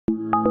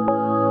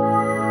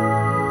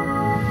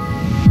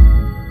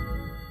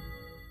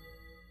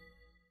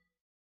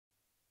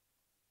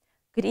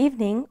Good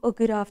evening or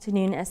good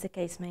afternoon as the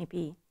case may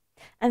be,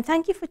 and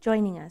thank you for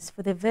joining us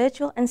for the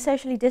virtual and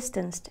socially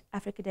distanced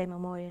Africa Day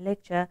Memorial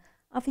Lecture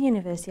of the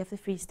University of the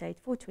Free State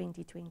for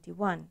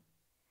 2021.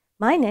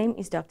 My name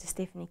is Dr.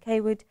 Stephanie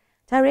Kaywood,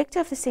 Director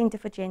of the Centre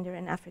for Gender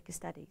and Africa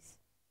Studies.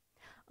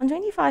 On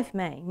 25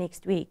 May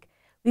next week,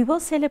 we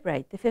will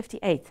celebrate the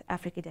 58th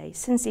Africa Day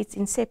since its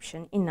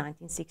inception in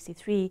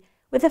 1963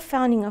 with the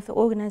founding of the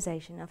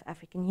Organisation of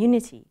African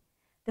Unity,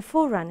 the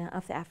forerunner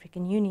of the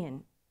African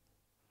Union.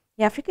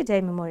 The Africa Day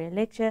Memorial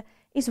Lecture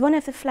is one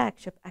of the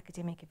flagship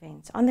academic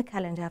events on the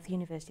calendar of the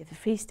University of the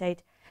Free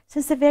State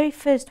since the very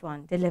first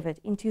one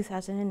delivered in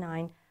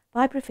 2009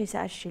 by Professor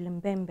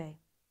Ashile Mbembe.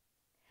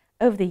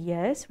 Over the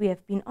years, we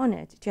have been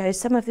honoured to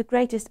host some of the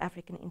greatest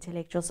African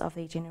intellectuals of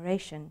their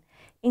generation,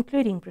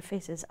 including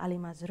Professors Ali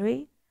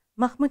Mazrui,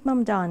 Mahmoud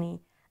Mamdani,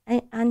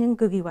 and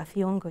Ngugi wa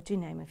Thiong'o, to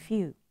name a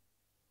few.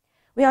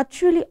 We are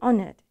truly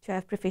honoured to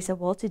have Professor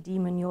Walter D.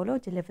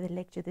 Manyolo deliver the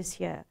lecture this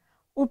year,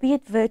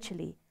 albeit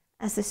virtually,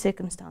 as the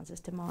circumstances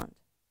demand.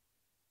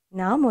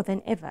 Now more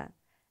than ever,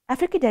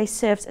 Africa Day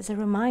serves as a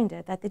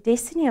reminder that the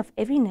destiny of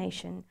every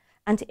nation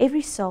and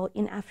every soul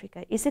in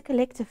Africa is a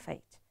collective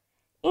fate,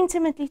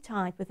 intimately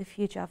tied with the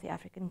future of the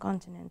African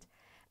continent,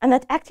 and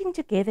that acting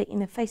together in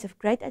the face of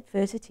great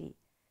adversity,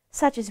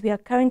 such as we are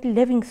currently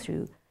living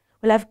through,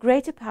 will have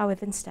greater power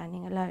than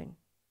standing alone.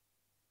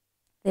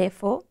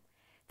 Therefore,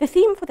 the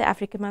theme for the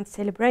Africa Month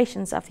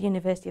celebrations of the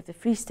University of the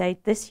Free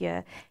State this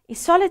year is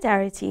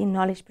Solidarity in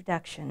Knowledge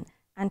Production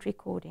and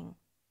Recording.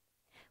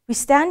 We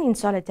stand in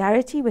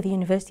solidarity with the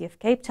University of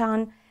Cape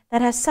Town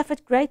that has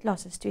suffered great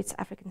losses to its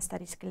African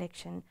Studies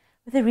collection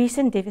with the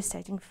recent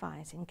devastating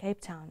fires in Cape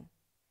Town.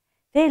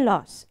 Their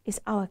loss is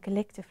our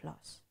collective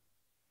loss.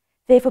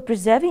 Therefore,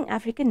 preserving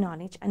African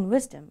knowledge and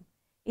wisdom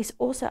is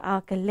also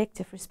our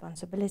collective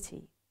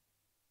responsibility.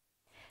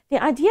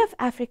 The idea of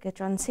Africa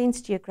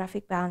transcends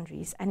geographic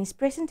boundaries and is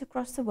present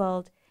across the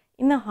world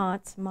in the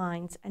hearts,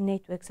 minds, and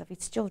networks of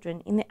its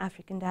children in the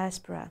African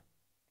diaspora.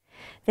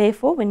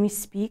 Therefore, when we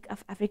speak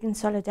of African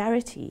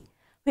solidarity,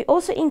 we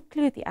also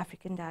include the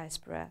African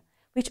diaspora,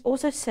 which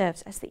also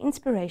serves as the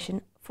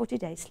inspiration for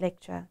today's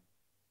lecture.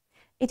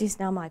 It is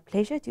now my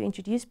pleasure to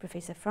introduce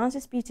Professor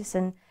Francis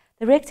Peterson,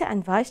 the Rector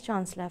and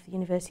Vice-Chancellor of the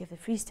University of the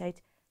Free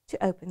State,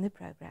 to open the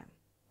program.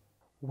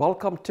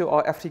 Welcome to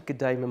our Africa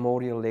Day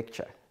Memorial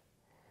Lecture.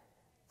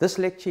 This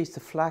lecture is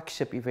the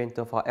flagship event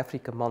of our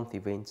Africa Month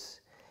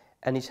events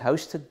and is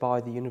hosted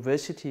by the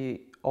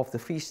University of the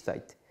Free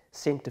State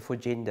Centre for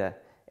Gender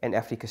and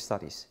Africa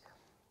Studies.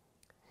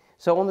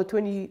 So on the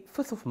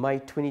 25th of May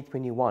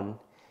 2021,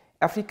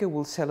 Africa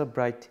will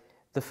celebrate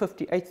the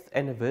 58th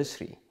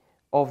anniversary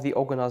of the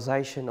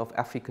Organisation of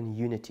African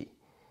Unity,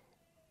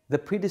 the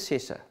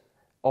predecessor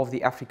of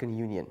the African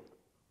Union.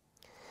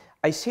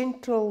 A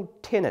central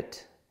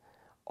tenet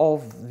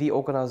of the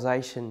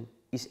organisation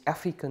is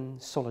African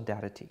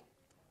solidarity.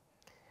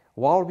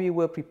 While we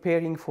were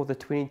preparing for the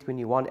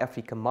 2021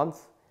 Africa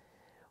Month,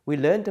 we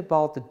learned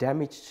about the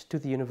damage to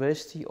the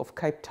University of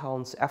Cape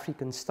Town's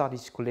African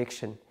Studies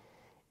collection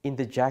in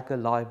the Jagger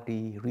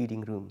Library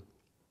Reading Room.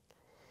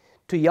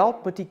 To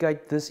help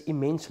mitigate this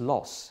immense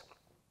loss,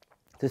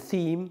 the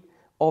theme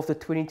of the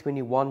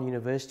 2021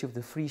 University of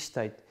the Free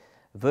State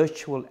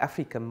Virtual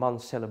Africa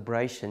Month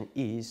celebration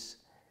is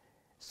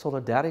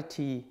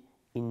Solidarity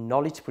in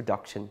Knowledge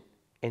Production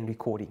and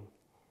Recording.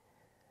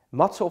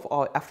 Much of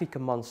our Africa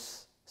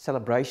Month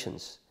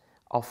celebrations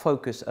are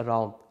focused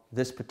around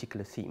this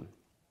particular theme.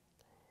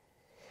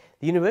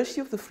 The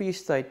University of the Free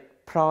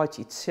State prides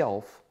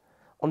itself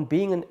on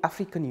being an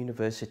African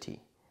university,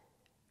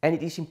 and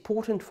it is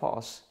important for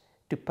us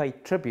to pay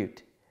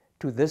tribute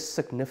to this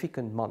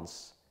significant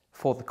month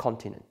for the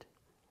continent.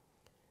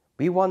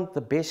 We want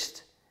the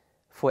best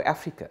for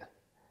Africa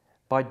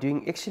by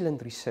doing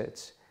excellent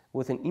research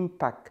with an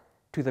impact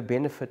to the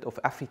benefit of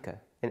Africa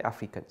and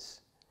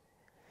Africans.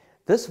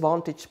 This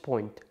vantage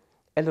point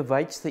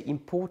elevates the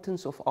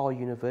importance of our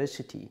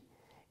university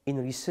in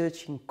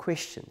researching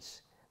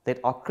questions that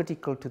are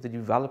critical to the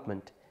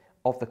development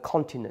of the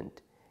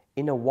continent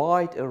in a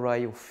wide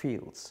array of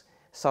fields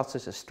such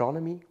as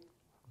astronomy,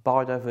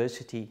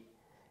 biodiversity,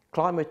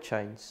 climate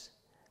change,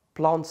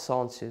 plant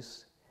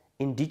sciences,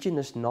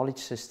 indigenous knowledge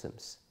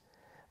systems,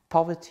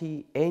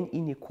 poverty and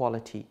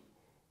inequality,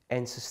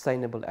 and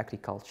sustainable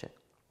agriculture.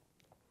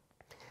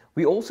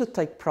 We also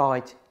take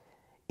pride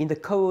in the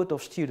cohort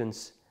of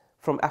students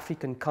from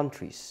African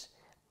countries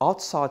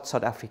outside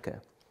South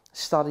Africa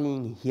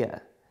studying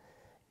here,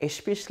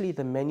 especially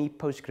the many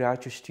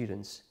postgraduate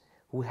students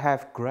who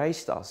have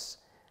graced us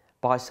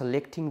by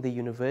selecting the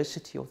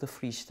University of the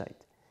Free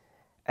State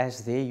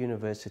as their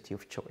university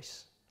of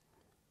choice.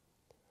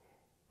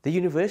 The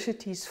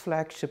university's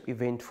flagship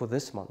event for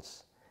this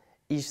month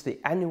is the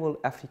annual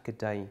Africa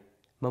Day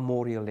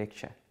Memorial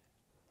Lecture.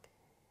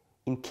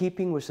 In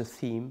keeping with the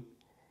theme,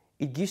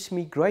 it gives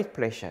me great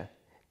pleasure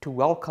to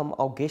welcome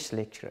our guest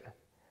lecturer,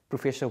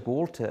 Professor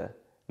Walter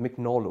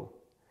Manyolo.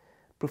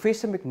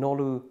 Professor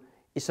Manyolo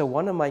is a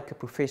Wanamaker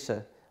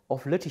Professor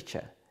of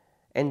Literature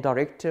and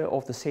Director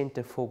of the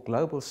Center for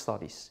Global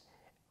Studies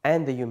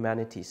and the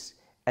Humanities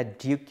at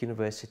Duke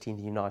University in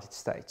the United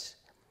States.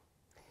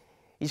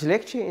 His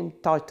lecture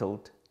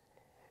entitled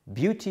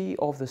Beauty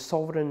of the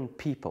Sovereign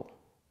People,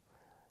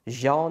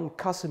 Jean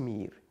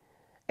Casimir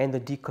and the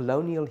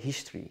Decolonial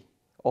History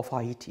of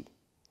Haiti,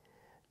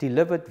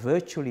 delivered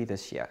virtually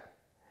this year,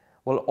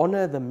 will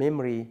honor the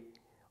memory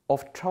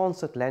of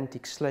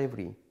transatlantic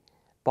slavery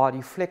by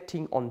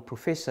reflecting on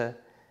Professor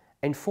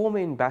and former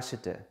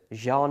Ambassador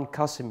Jean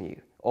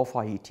Casimir of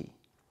Haiti.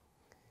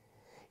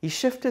 He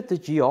shifted the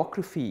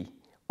geography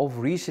of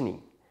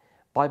reasoning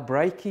by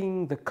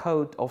breaking the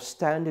code of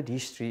standard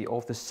history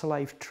of the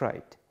slave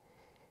trade,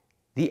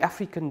 the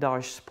African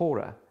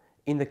diaspora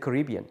in the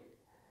Caribbean,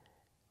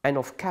 and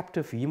of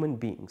captive human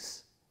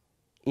beings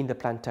in the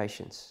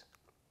plantations.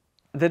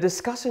 The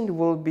discussant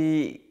will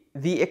be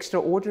the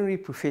extraordinary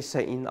professor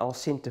in our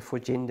Center for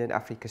Gender and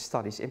Africa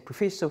Studies and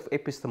Professor of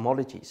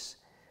Epistemologies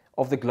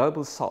of the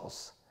Global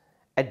South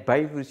at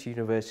Beirut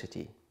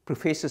University,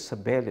 Professor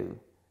Sabelo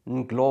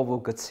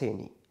Ndlovu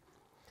Gatseni.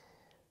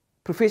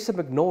 Professor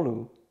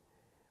Magnolu,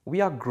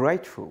 we are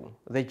grateful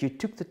that you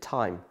took the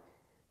time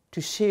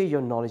to share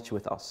your knowledge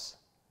with us.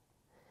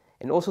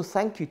 And also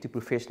thank you to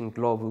Professor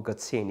Ndlovu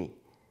Gatseni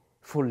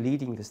for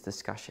leading this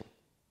discussion.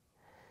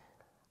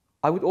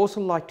 I would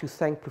also like to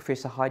thank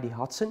Professor Heidi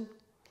Hudson,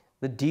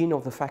 the Dean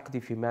of the Faculty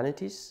of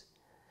Humanities,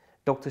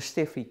 Dr.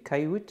 Steffi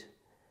Kaywood,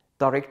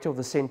 Director of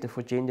the Center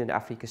for Gender and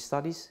Africa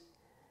Studies,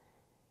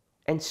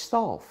 and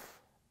staff,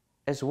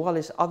 as well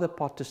as other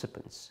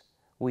participants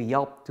who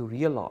helped to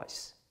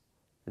realize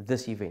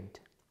this event.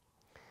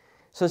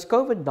 Since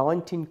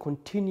COVID-19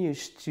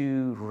 continues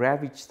to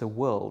ravage the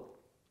world,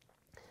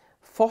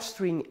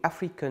 fostering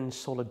African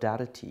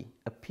solidarity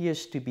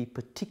appears to be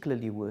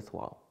particularly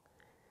worthwhile.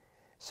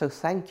 So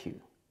thank you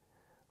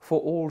for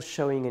all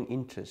showing an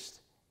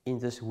interest in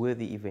this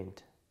worthy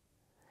event.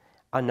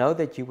 I know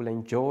that you will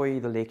enjoy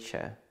the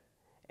lecture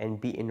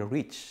and be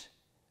enriched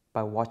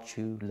by what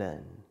you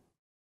learn.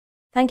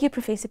 Thank you,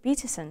 Professor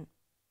Peterson.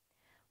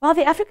 While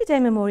the Africa Day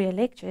Memorial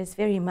Lecture is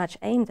very much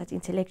aimed at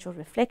intellectual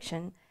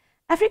reflection,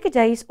 Africa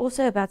Day is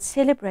also about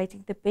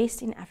celebrating the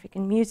best in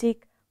African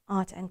music,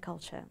 art and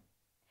culture.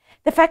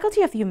 The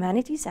Faculty of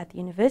Humanities at the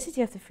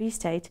University of the Free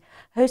State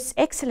hosts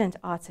excellent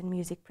arts and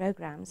music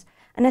programs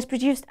and has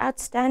produced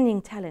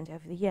outstanding talent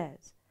over the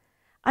years.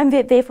 I'm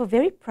therefore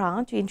very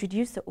proud to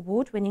introduce the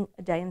award-winning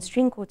Adean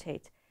String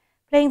Quartet,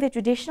 playing the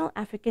traditional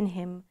African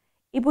hymn,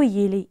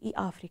 Ibuyile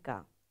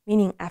i-Afrika,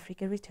 meaning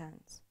Africa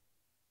returns.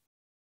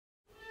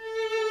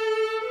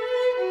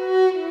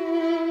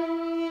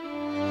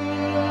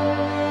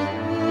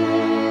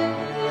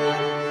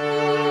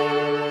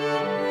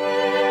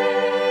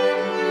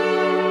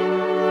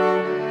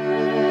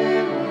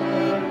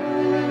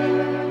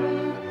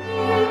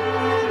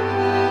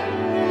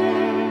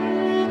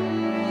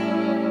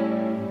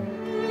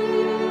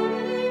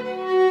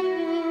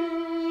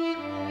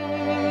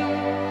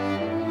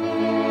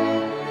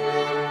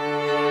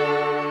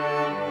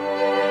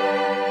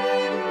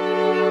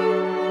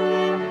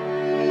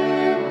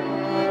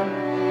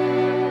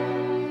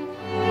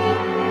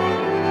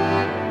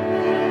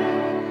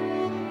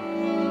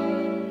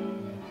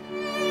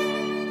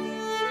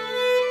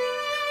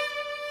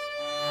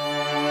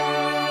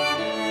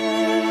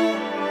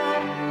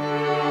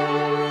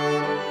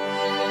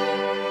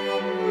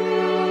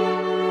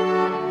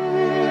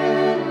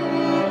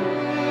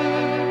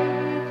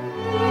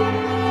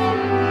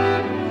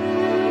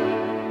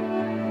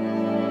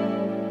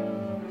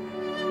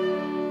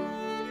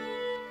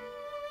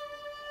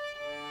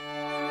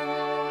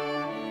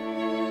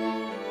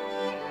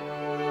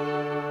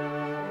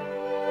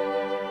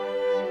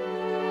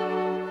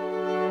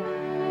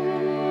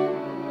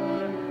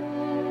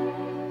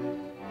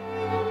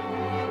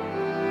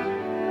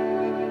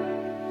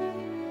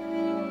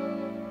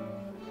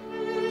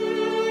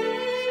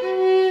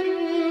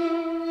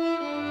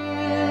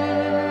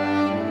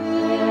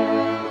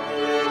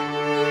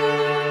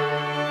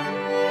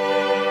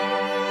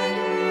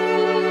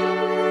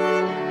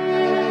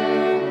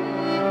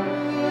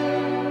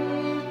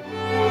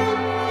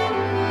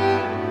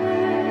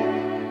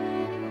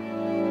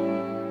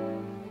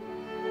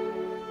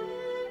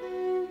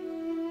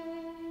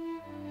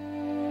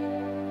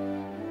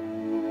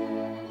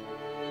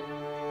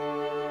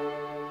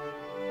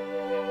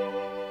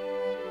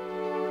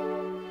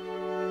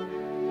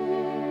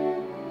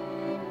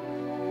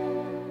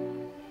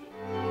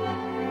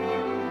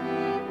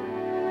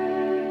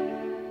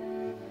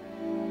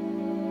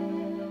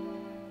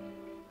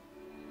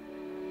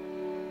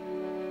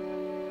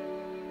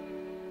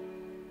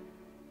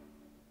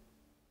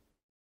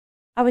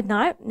 I would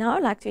now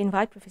like to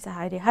invite Professor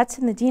Heidi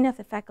Hudson, the Dean of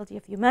the Faculty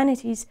of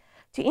Humanities,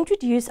 to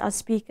introduce our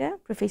speaker,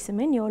 Professor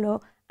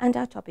Minyolo, and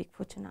our topic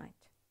for tonight.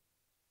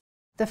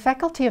 The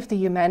Faculty of the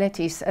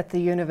Humanities at the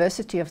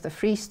University of the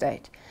Free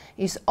State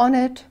is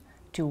honored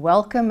to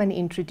welcome and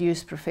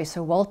introduce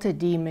Professor Walter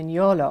D.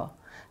 Minyolo,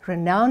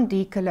 renowned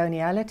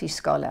decoloniality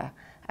scholar,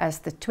 as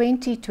the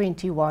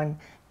 2021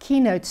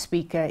 keynote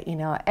speaker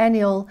in our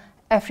annual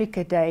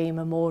Africa Day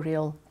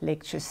Memorial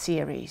Lecture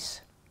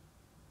Series.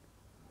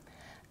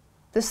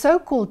 The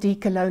so-called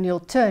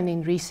decolonial turn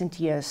in recent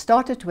years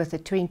started with the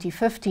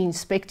 2015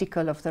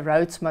 spectacle of the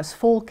Rhodes Must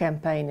Fall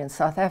campaign in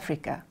South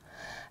Africa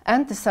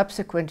and the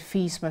subsequent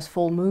Fees Must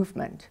Fall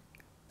movement.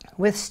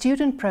 With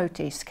student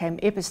protests came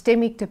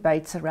epistemic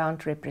debates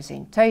around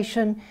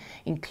representation,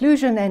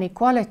 inclusion and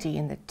equality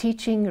in the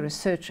teaching,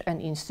 research and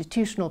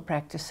institutional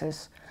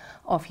practices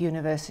of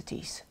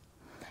universities.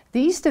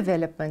 These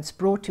developments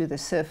brought to the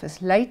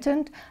surface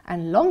latent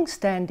and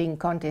long-standing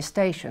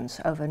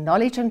contestations over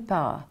knowledge and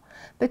power,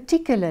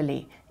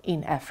 particularly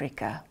in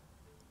Africa.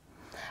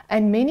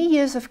 And many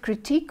years of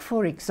critique,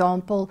 for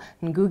example,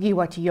 Ngugi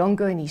wa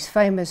Thiong'o in his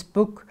famous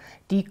book,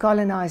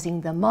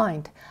 Decolonizing the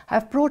Mind,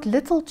 have brought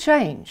little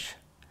change,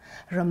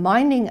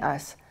 reminding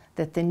us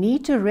that the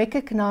need to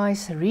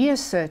recognize,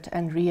 reassert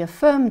and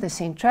reaffirm the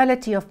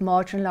centrality of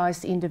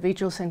marginalized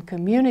individuals and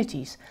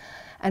communities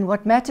and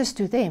what matters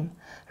to them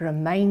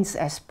remains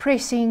as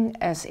pressing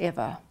as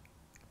ever.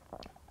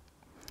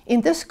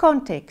 In this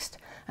context,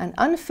 an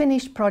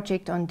unfinished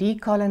project on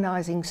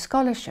decolonizing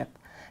scholarship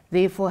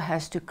therefore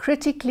has to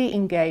critically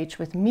engage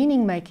with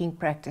meaning-making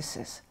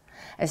practices,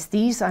 as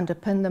these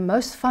underpin the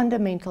most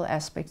fundamental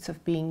aspects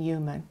of being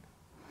human.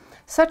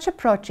 Such a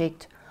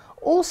project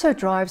also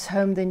drives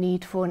home the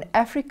need for an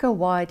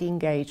Africa-wide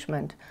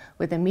engagement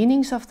with the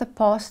meanings of the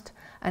past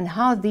and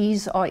how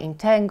these are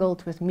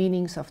entangled with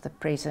meanings of the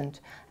present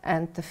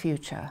and the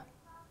future.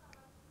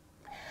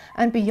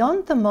 And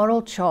beyond the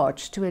moral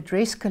charge to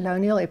address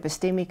colonial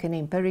epistemic and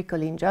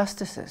empirical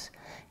injustices,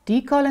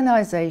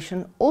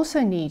 decolonization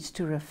also needs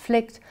to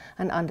reflect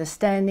an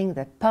understanding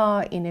that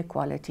power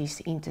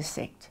inequalities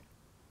intersect.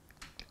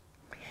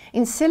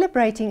 In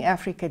celebrating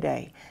Africa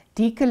Day,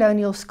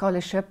 decolonial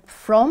scholarship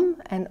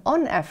from and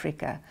on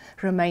Africa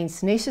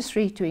remains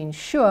necessary to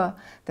ensure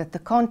that the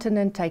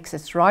continent takes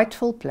its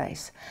rightful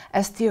place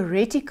as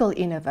theoretical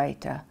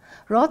innovator,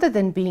 rather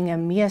than being a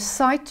mere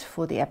site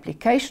for the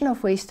application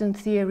of Western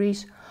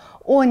theories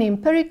or an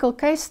empirical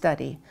case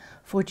study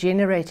for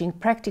generating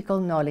practical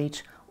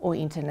knowledge or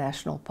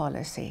international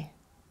policy.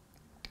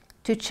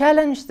 To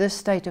challenge this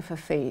state of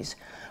affairs,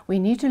 we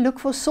need to look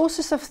for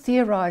sources of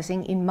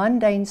theorizing in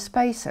mundane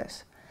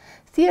spaces.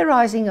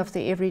 Theorizing of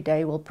the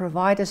everyday will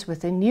provide us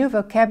with a new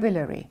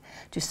vocabulary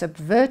to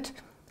subvert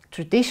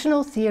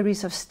traditional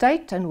theories of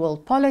state and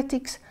world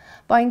politics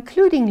by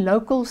including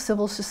local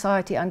civil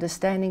society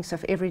understandings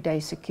of everyday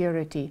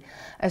security,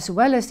 as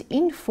well as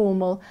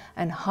informal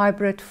and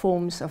hybrid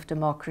forms of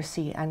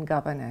democracy and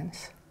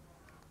governance.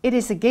 It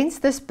is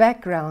against this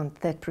background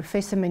that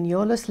Professor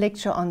Mignolo's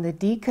lecture on the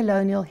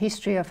decolonial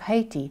history of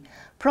Haiti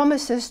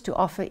promises to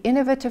offer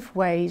innovative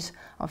ways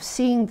of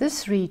seeing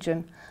this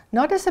region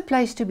not as a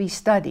place to be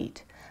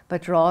studied,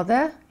 but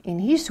rather, in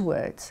his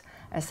words,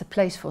 as a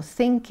place for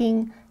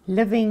thinking,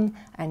 living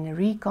and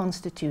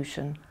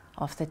reconstitution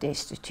of the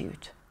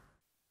destitute.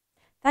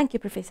 Thank you,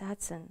 Professor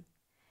Hudson.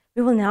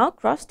 We will now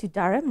cross to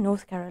Durham,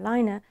 North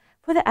Carolina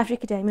for the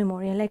Africa Day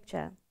Memorial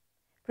Lecture.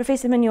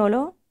 Professor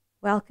Mignolo,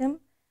 welcome.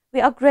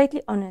 We are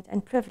greatly honored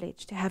and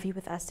privileged to have you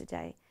with us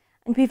today,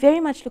 and we very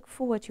much look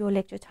forward to your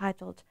lecture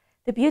titled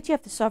The Beauty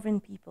of the Sovereign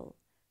People,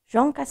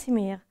 Jean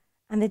Casimir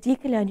and the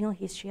Decolonial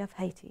History of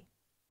Haiti.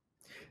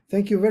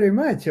 Thank you very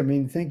much.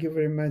 Thank you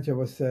very much. It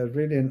was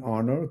really an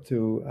honor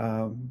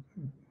to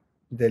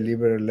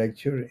deliver a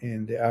lecture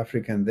in the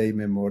African Day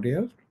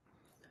Memorial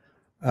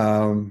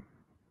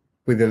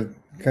with a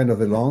kind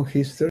of a long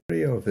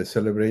history of the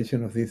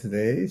celebration of these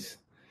days,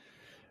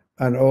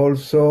 and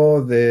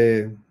also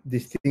the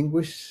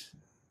distinguished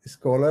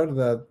scholar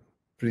that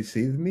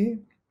precede me.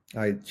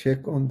 I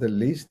check on the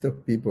list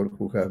of people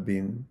who have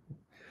been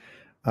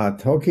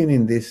talking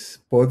in this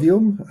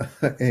podium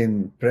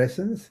in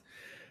presence.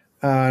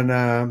 And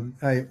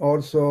I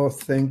also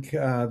thank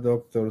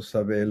Dr.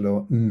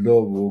 Sabelo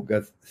Ndlovu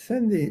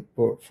Gatsendi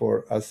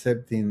for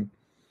accepting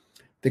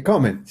the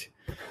comment.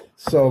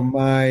 So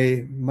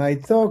my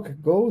talk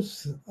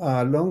goes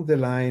along the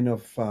line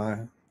of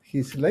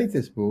his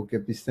latest book,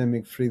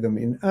 Epistemic Freedom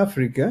in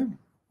Africa.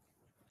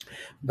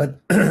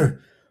 But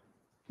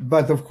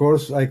of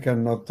course, I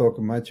cannot talk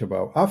much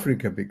about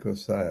Africa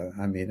because I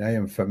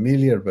am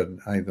familiar, but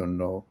I don't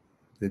know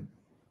that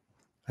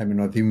I'm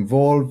not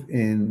involved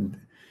in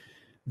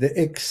the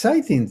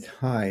exciting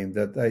time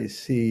that I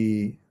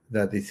see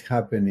that is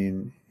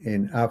happening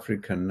in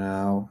Africa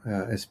now,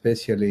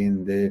 especially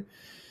in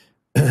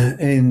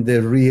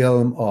the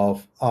realm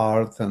of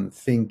art and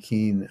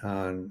thinking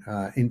and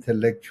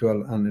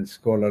intellectual and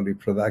scholarly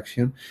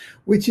production,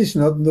 which is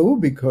not new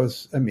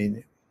because,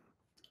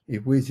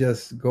 if we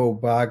just go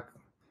back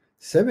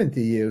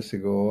 70 years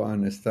ago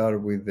and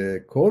start with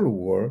the Cold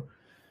War,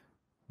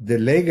 the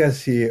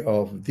legacy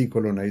of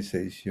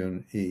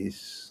decolonization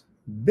is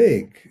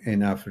big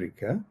in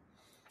Africa,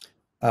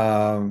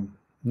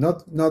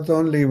 not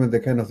only with the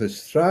kind of the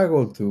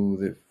struggle to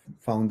the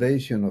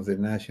foundation of the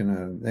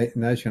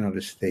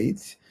national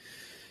states,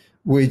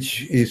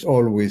 which is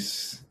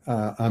always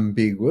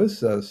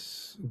ambiguous,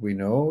 as we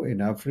know, in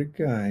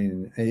Africa,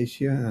 in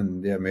Asia,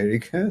 and the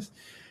Americas.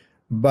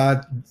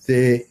 But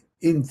the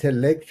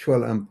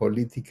intellectual and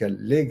political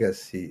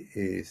legacy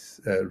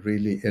is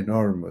really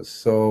enormous.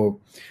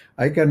 So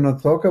I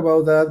cannot talk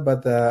about that,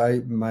 but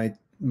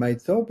my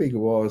topic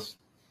was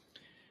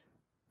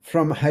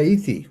from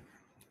Haiti.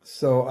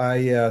 So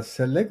I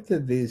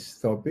selected this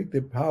topic,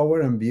 the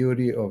power and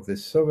beauty of the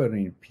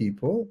sovereign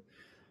people,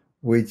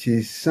 which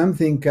is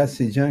something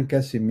Jean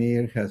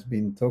Casimir has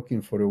been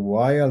talking for a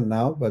while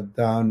now, but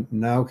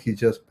now he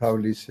just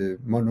published a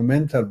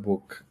monumental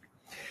book.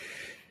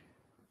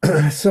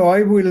 So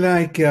I would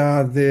like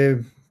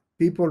the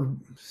people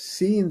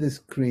seeing the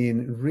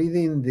screen,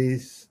 reading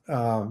this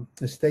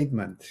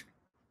statement.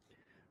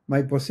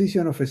 My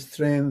position of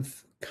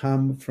strength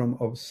comes from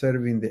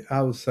observing the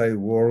outside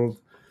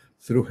world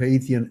through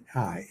Haitian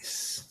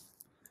eyes.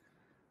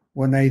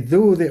 When I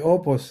do the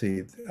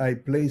opposite, I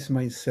place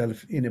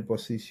myself in a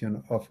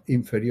position of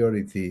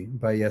inferiority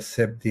by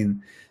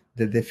accepting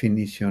the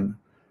definition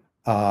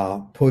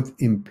put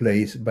in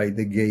place by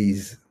the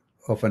gaze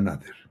of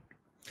another.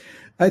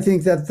 I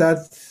think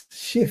that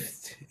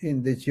shift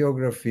in the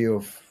geography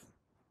of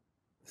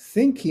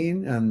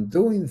thinking and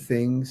doing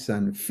things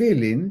and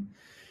feeling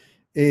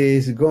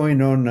is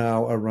going on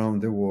now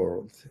around the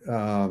world.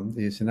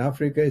 It's in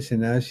Africa, it's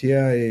in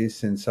Asia,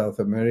 it's in South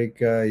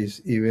America, it's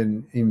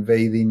even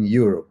invading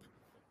Europe.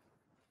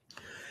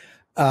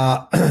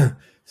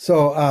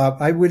 So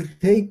I will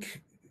tell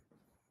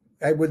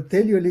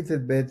you a little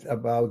bit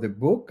about the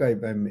book.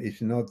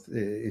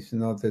 It's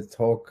not a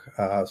talk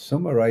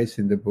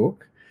summarizing the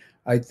book.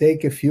 I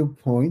take a few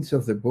points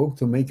of the book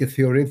to make a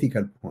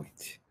theoretical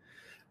point.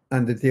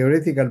 And the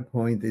theoretical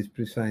point is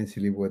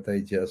precisely what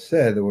I just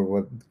said, or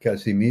what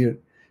Casimir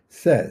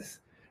says,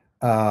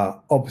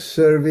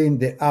 observing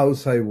the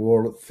outside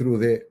world through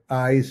the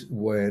eyes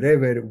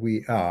wherever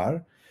we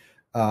are,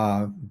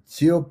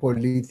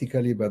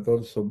 geopolitically, but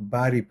also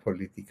body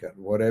political,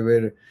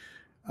 whatever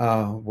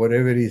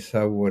is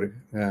our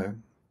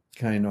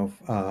kind of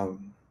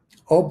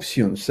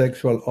option,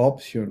 sexual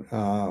option,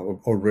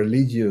 or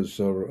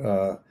religious,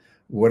 or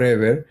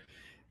whatever,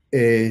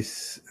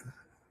 is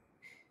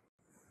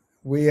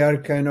we are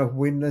kind of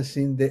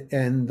witnessing the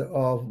end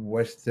of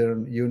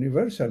Western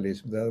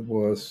universalism that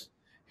was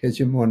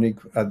hegemonic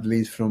at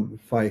least from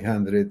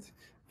 1500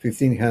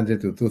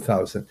 to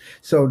 2000.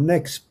 So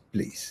next,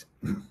 please.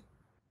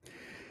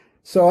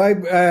 So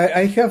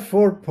I have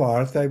 4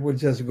 parts. I will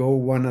just go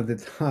one at a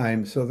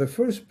time. So the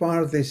first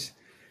part is,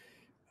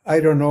 I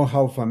don't know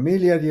how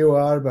familiar you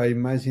are, but I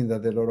imagine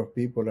that a lot of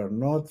people are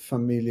not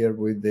familiar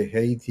with the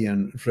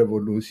Haitian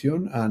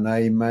Revolution. And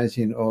I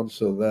imagine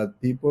also that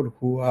people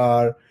who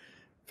are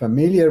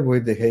familiar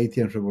with the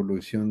Haitian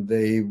Revolution,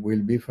 they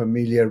will be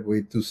familiar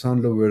with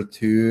Toussaint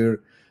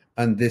Louverture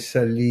and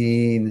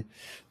Dessalines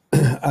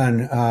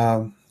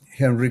and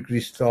Henry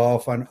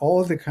Christophe and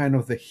all the kind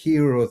of the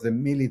heroes, the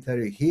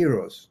military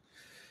heroes.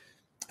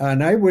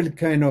 And I will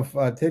kind of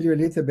tell you a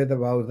little bit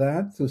about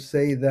that, to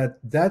say that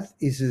that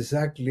is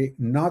exactly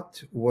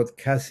not what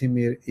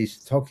Casimir is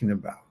talking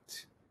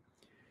about.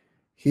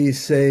 He's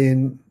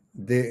saying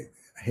the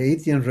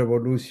Haitian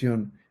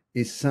Revolution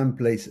is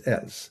someplace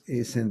else.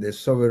 It's in the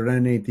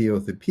sovereignty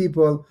of the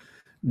people,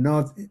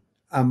 not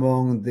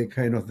among the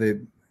kind of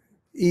the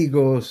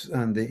egos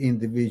and the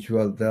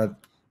individual that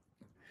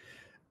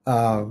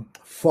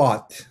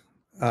fought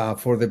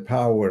for the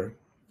power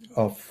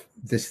of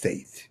the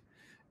state.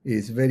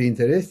 It's very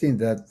interesting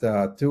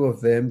that 2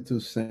 of them,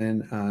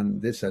 Toussaint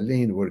and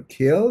Dessalines, were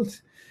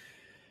killed.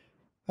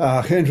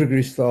 Henry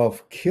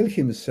Christophe killed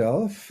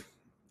himself,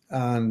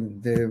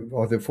 and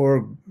the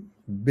 4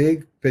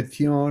 big,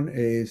 Pétion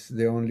is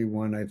the only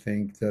one, I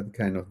think, that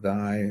kind of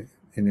died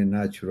in a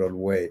natural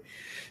way.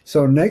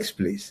 So next,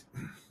 please.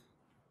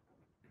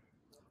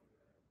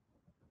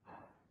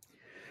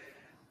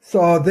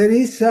 So there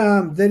is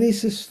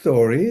a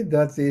story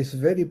that is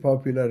very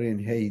popular in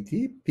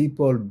Haiti.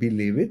 People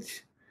believe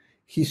it.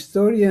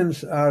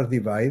 Historians are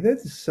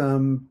divided.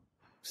 Some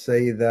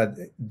say that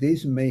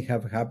this may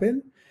have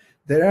happened.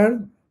 There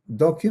are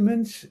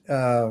documents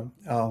of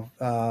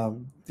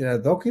the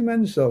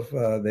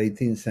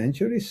 18th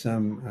century.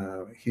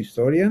 Some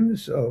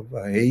historians of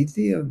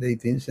Haiti of the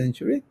 18th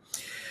century.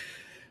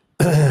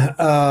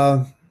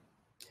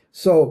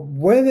 So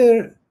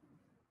whether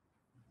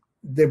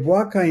the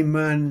Bois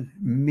Caiman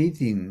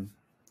meeting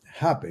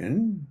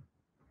happened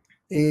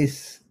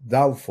is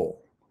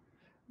doubtful,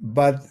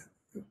 but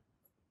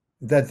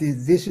that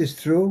this is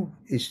true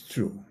is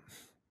true.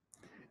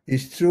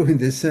 It's true in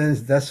the sense,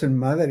 doesn't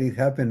matter it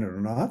happened or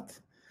not.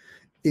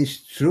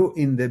 It's true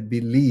in the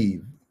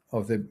belief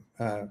of the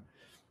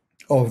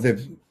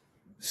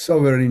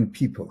sovereign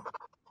people,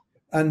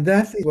 and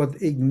that is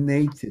what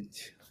ignited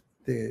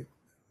the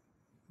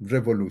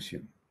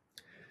revolution.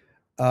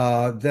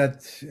 And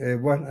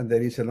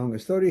there is a long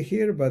story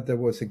here, but there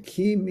was a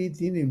key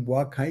meeting in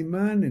Bois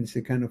Caiman, and it's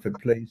a kind of a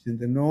place in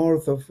the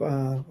north of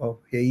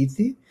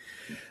Haiti.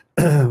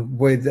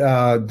 with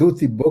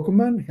Dutty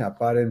Boukman,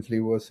 apparently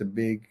was a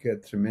big,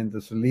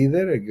 tremendous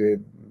leader, a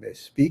good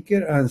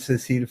speaker, and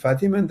Cecile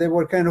Fatima. They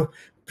were kind of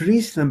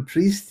priest and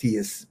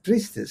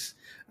priestess,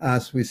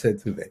 as we said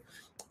today,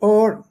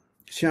 or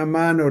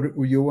shaman, or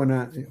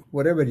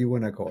whatever you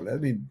wanna call it. I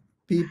mean,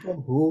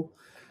 people who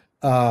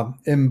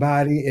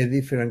embody a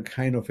different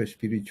kind of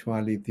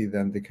spirituality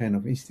than the kind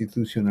of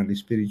institutional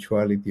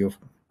spirituality of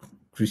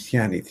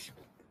Christianity.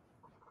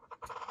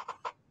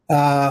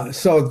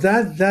 So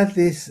that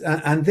is,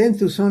 and then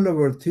Toussaint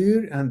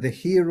Louverture and the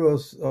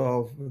heroes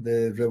of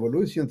the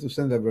revolution,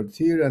 Toussaint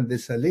Louverture and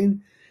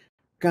Dessalines,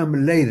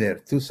 come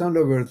later. Toussaint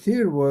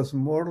Louverture was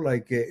more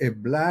like a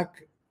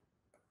black,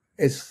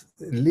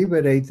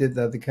 liberated,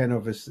 that the kind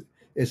of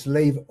a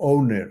slave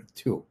owner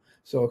too.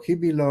 So he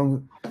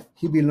belonged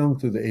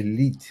to the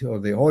elite or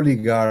the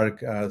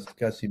oligarch, as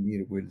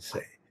Casimir will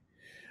say.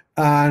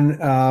 And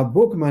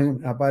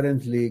Boukman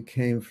apparently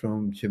came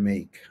from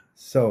Jamaica.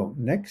 So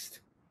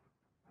next.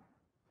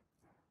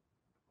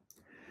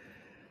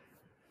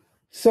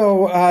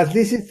 So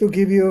this is to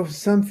give you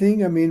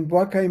something. I mean,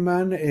 Bois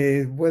Caiman,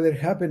 whether it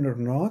happened or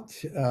not,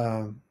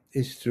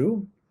 is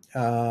true.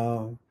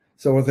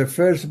 So the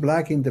first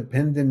black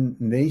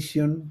independent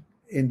nation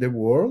in the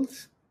world.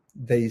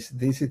 This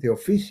is the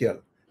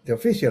official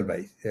version,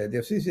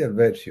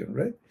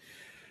 right?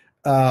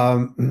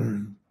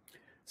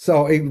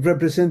 So it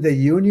represents the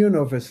union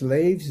of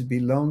slaves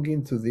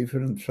belonging to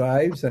different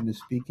tribes and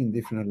speaking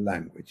different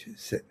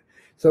languages.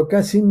 So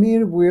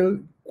Casimir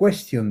will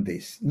question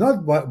this,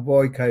 not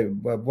Bois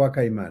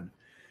Caiman.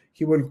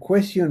 He will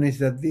question is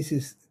that this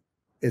is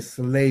a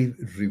slave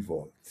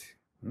revolt.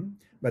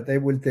 But I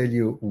will tell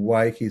you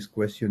why he's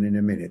questioning in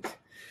a minute.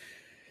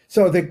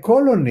 So the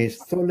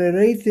colonists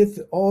tolerated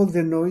all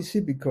the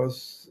noisy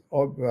because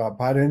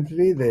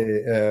apparently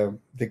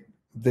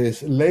the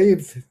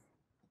slave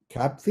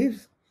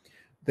captives,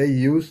 they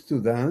used to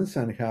dance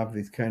and have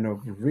this kind of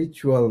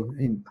ritual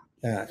in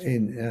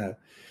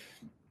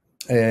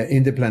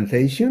the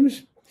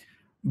plantations,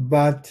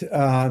 but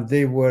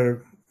they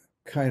were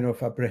kind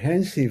of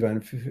apprehensive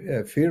and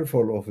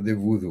fearful of the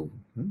voodoo.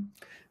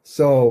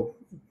 So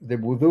the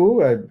voodoo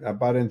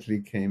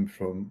apparently came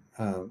from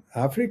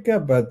Africa,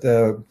 but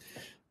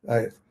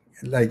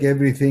like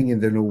everything in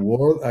the New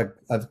World,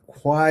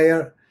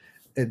 acquire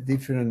a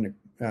different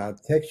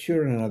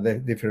texture and a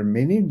different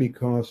meaning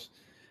because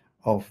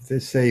of,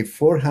 let's say,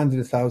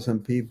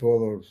 400,000 people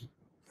or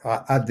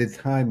at the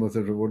time of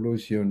the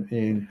revolution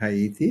in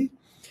Haiti.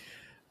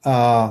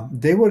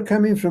 They were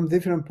coming from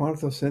different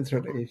parts of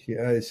Central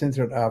Asia,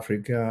 Central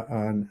Africa,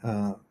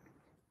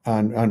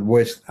 and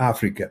West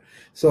Africa.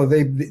 So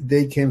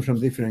they came from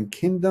different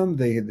kingdoms.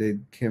 They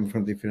came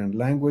from different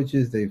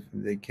languages.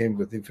 They came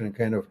with different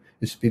kind of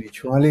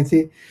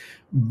spirituality,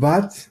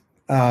 but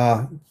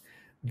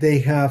they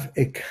have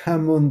a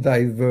common,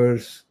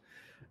 diverse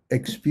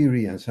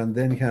experience, and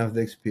then have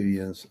the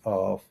experience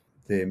of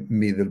the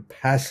Middle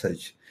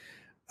Passage,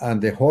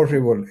 and the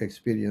horrible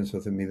experience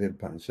of the Middle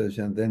Passage,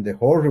 and then the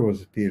horrible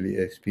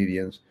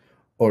experience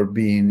of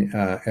being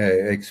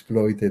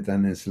exploited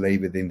and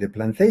enslaved in the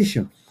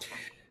plantation.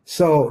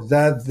 So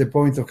that's the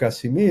point of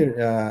Casimir,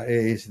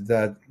 is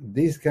that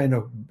this kind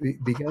of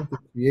began to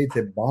create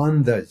a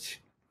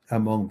bondage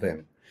among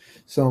them.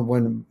 So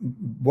when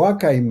Bois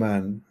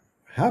Caiman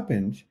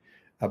happened,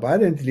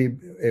 apparently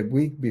a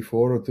week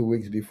before or 2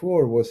 weeks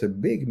before was a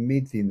big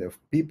meeting of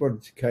people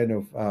kind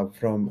of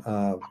from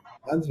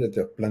hundreds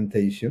of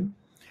plantation,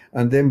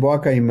 and then Bois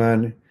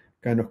Caiman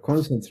kind of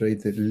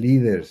concentrated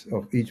leaders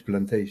of each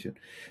plantation.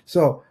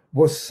 So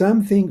was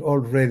something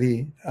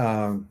already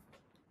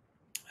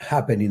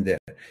happening there.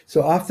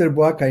 So after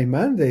Bois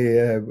Caiman,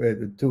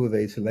 2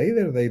 days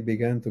later, they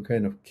began to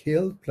kind of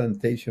kill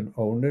plantation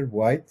owner,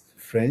 white,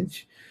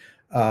 French,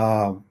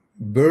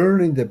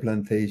 burning the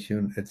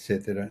plantation,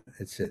 etc.,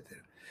 etc.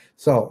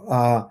 So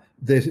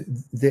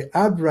the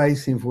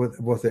uprising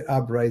was the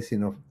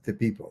uprising of the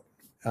people.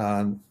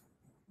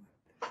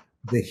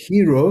 The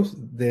heroes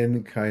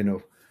then kind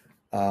of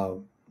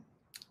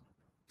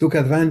took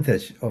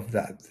advantage of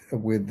that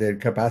with their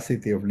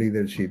capacity of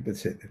leadership,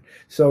 etc.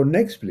 So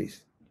next,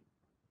 please.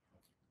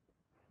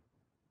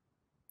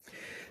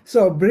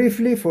 So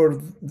briefly,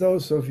 for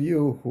those of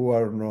you who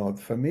are not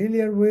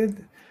familiar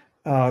with,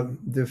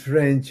 the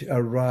French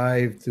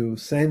arrived to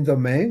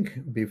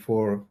Saint-Domingue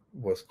before it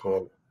was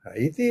called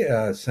Haiti.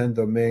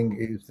 Saint-Domingue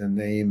is the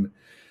name,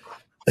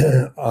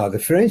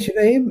 the French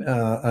name,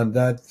 and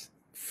that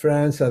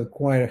France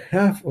acquired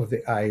half of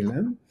the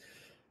island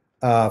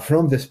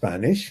from the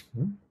Spanish,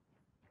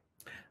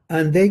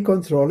 and they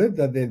controlled it.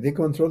 They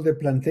controlled the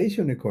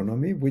plantation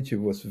economy, which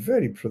was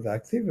very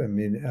productive. I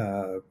mean,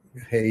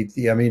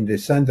 Haiti, I mean, the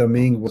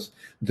Saint-Domingue was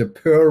the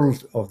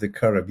pearls of the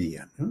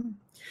Caribbean.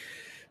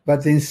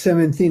 But in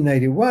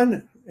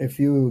 1791, a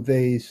few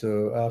days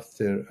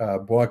after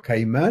Bois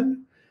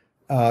Caiman,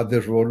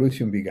 the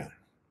revolution began.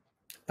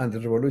 And the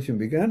revolution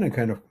began and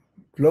kind of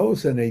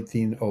closed in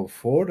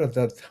 1804. At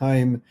that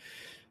time,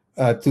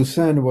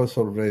 Toussaint was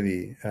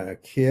already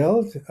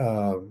killed.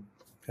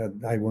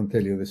 I won't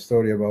tell you the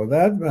story about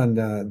that.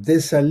 And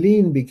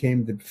Dessalines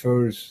became the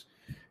first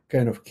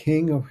kind of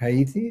king of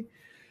Haiti.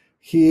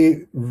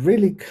 He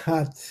really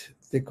cut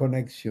the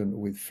connection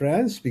with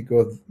France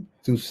because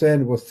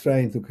Toussaint was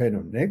trying to kind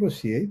of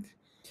negotiate.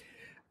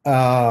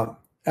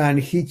 And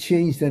he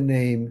changed the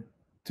name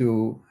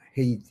to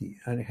Haiti.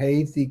 And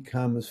Haiti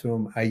comes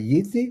from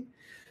Haiti.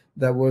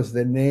 That was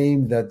the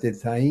name that the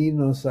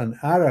Taínos and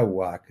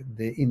Arawak,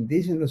 the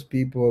indigenous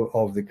people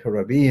of the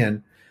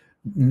Caribbean,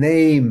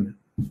 named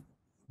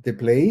the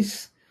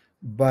place,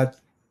 but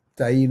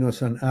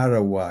Taínos and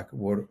Arawak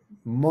were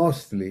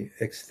mostly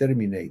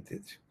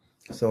exterminated.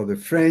 So the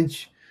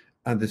French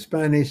and the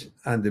Spanish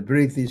and the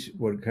British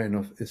were kind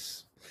of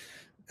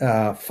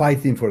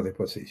fighting for the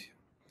position.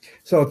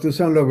 So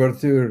Toussaint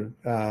Louverture,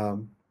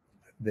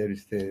 there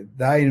is the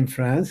die in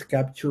France,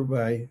 captured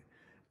by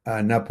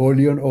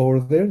Napoleon,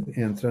 ordered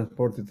and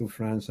transported to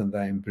France and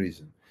died in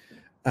prison.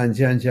 And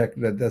Jean-Jacques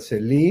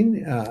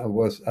Dessalines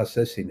was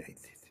assassinated.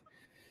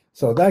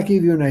 So that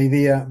gives you an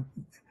idea.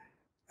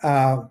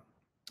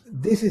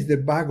 This is the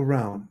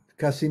background.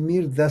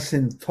 Casimir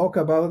doesn't talk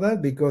about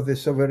that because the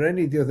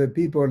sovereignty of the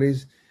people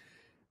is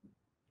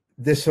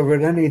the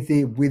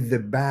sovereignty with the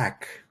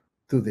back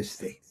to the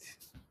state.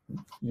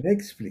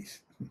 Next, please.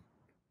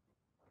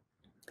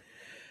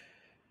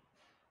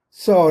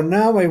 So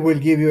now I will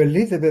give you a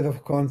little bit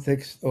of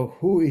context of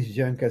who is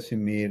Jean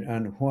Casimir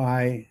and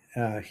why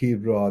he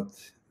wrote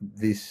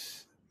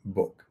this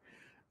book.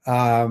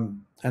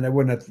 And I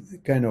want to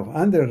kind of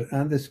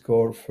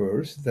underscore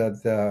first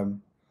that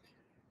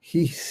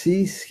he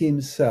sees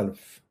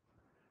himself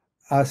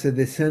as a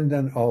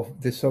descendant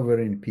of the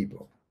sovereign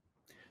people.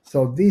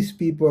 So these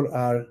people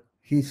are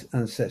his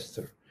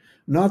ancestors,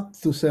 not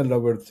Toussaint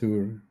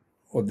Louverture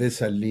or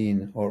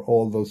Dessalines or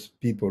all those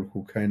people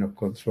who kind of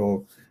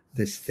control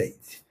the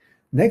state.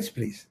 Next,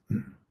 please.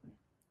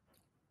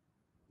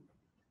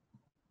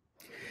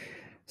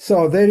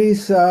 So there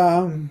is,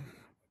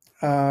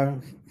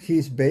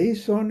 he's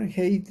based on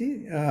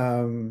Haiti.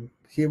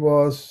 He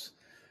was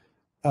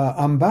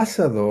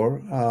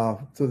ambassador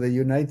to the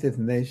United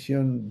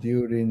Nations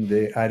during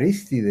the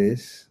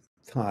Aristides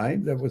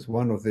time. That was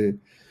one of the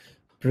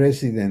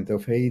president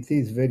of Haiti.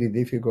 It's very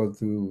difficult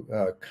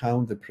to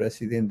count the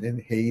president in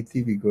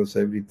Haiti because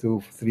every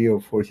 2, 3,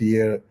 or 4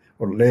 years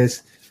or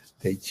less,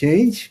 they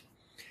change.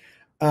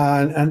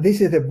 And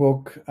this is the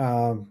book.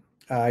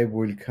 I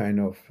will kind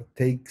of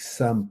take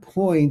some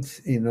points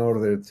in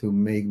order to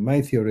make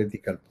my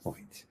theoretical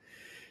point.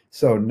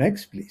 So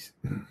next, please.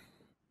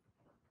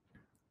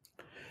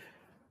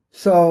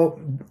 So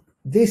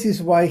this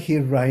is why he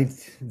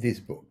writes this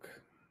book.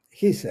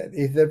 He said,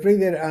 if the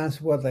reader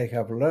asks what I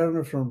have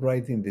learned from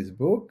writing this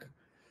book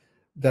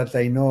that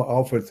I now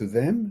offer to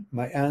them,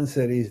 my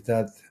answer is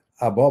that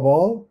above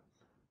all,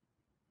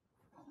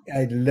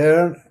 I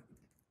learned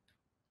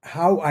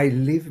how I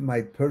live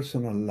my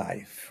personal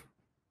life.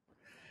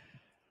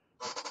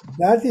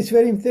 That is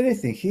very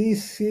interesting.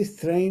 He's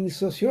trained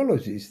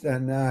sociologist,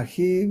 and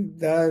he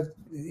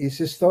is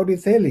a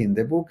storytelling.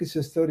 The book is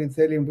a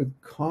storytelling with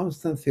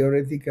constant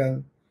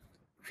theoretical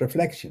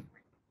reflection.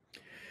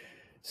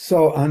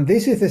 So, and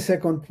this is the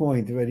second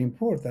point, very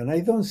important.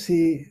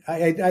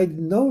 I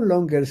no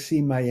longer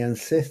see my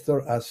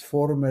ancestors as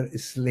former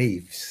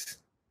slaves.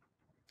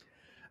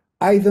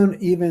 I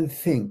don't even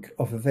think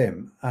of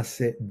them as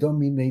a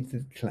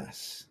dominated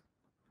class.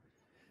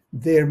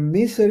 Their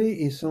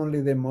misery is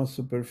only the most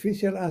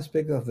superficial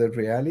aspect of the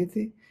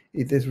reality.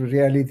 It is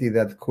reality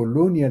that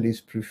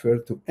colonialists prefer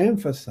to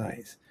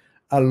emphasize,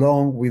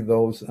 along with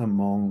those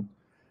among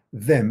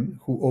them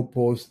who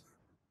oppose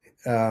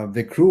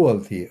the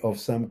cruelty of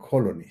some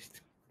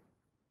colonists.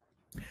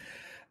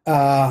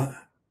 So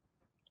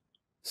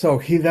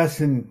he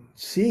doesn't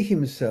see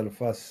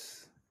himself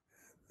as,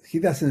 he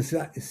doesn't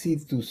see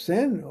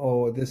Toussaint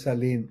or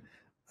Dessalines,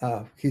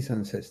 his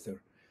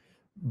ancestor.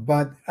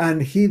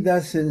 And he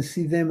doesn't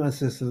see them as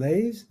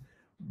slaves,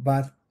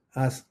 but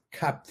as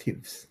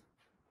captives,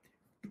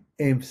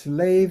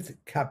 enslaved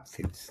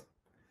captives.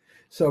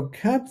 So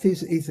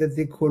captives is a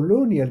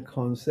decolonial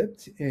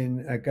concept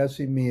in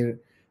Casimir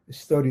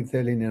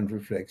storytelling and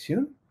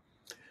reflection.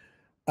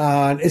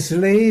 And a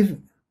slave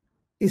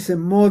is a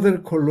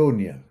modern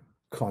colonial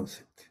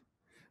concept.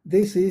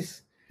 This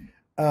is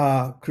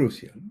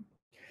crucial.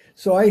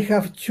 So I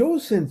have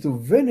chosen to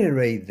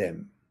venerate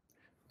them,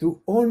 to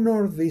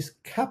honor these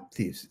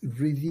captives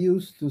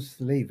reduced to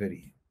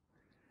slavery.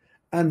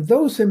 And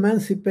those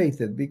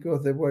emancipated,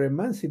 because they were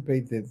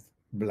emancipated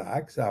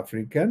blacks,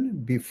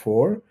 African,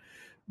 before,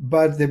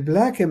 but the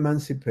black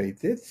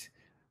emancipated,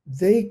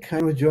 they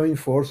kind of joined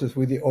forces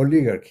with the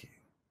oligarchy.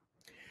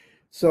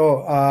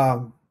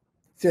 So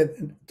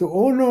said to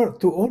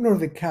honor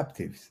the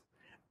captives,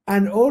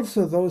 and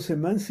also those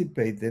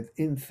emancipated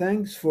in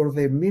thanks for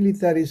their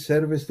military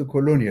service to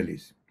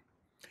colonialism.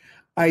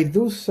 I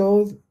do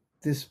so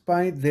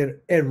despite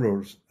their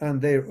errors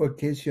and their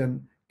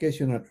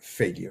occasional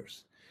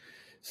failures.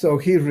 So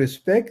he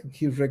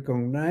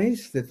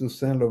recognized the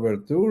Toussaint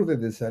Louverture, the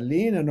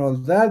Dessalines, and all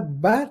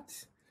that,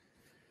 but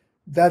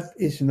that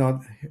is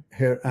not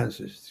her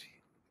ancestry.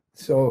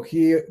 So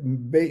he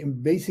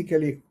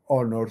basically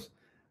honors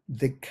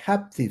the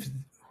captives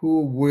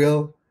who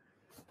will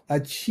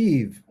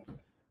achieve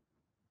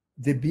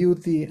the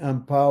beauty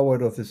and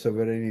power of the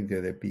sovereignty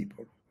of the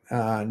people.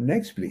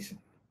 Next, please.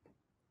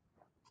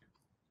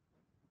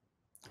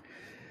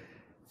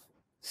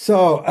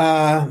 So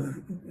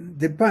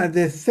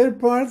the third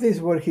part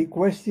is where he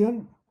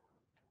questioned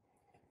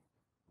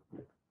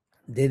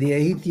that the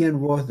Haitian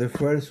was the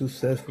first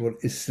successful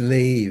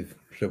slave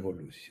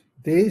revolution.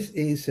 This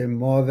is a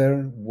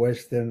modern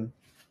Western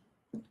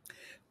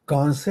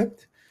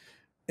concept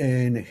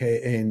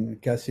in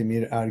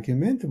Casimir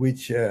argument,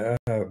 which I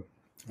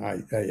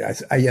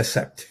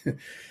accept.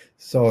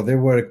 So they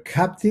were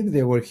captive,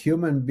 they were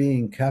human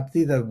being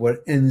captive that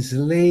were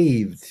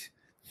enslaved,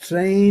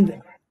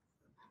 trained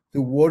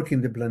to work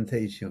in the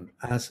plantation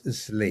as a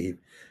slave.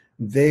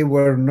 They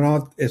were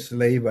not a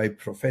slave by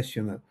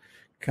professional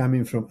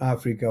coming from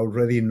Africa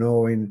already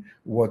knowing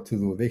what to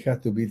do. They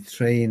had to be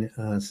trained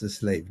as a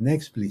slave.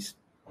 Next, please.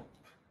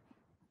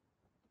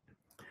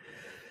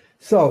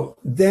 So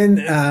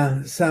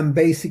then some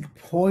basic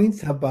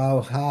points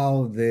about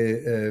how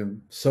the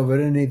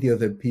sovereignty of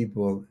the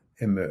people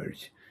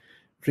emerged.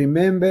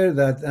 Remember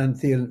that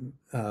until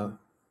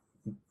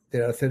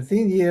there are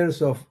 13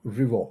 years of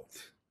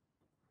revolt,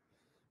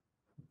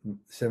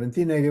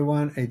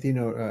 1781,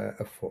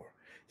 1804.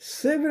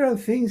 Several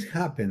things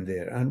happened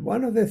there, and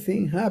one of the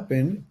things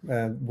happened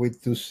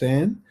with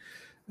Toussaint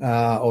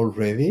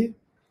already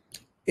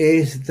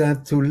is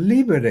that to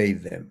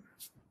liberate them,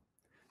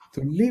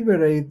 to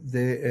liberate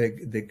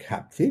the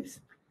captives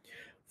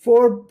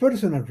for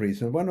personal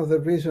reasons. One of the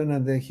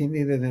reasons that he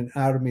needed an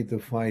army to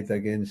fight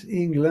against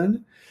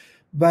England,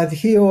 but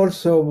he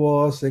also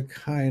was a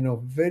kind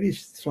of very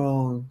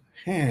strong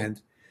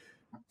hand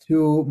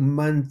to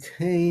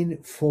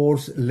maintain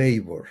forced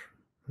labor.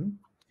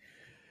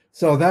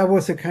 So that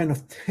was a kind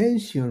of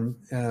tension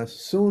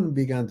soon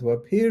began to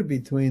appear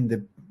between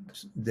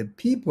the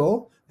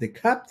people, the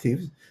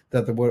captives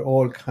that were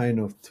all kind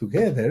of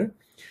together,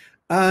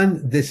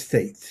 and the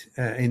state.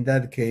 In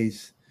that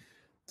case,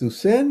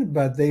 Toussaint,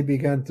 but they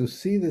began to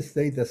see the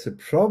state as a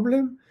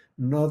problem,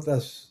 not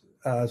as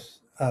an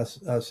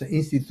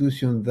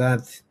institution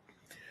that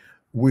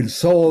will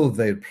solve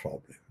their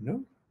problem.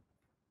 No.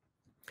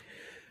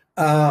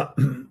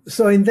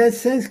 So in that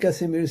sense,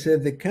 Casimir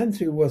said the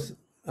country was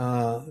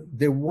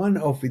the one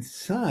of its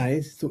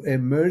size to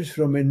emerge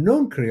from a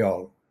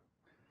non-Creole.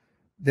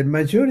 The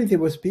majority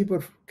was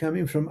people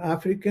coming from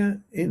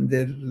Africa in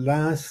the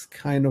last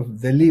kind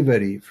of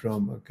delivery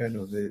from kind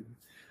of the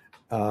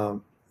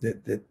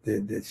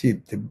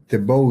ship, the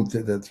boat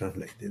that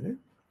translated.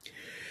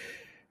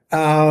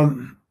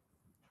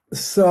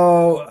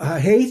 So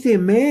Haiti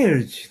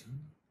emerged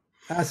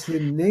as a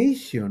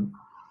nation.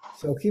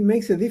 So he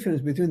makes a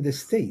difference between the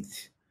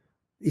state.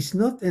 It's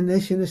not a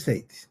nation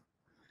state.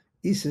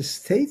 It's a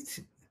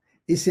state.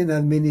 It's an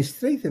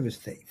administrative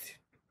state.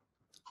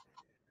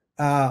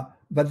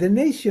 But the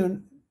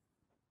nation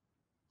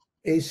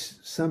is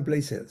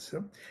someplace else.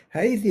 So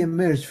Haiti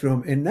emerged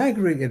from an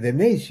aggregate, the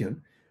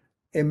nation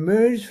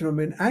emerged from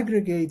an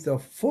aggregate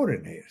of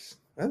foreigners,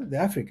 the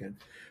African,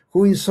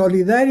 who in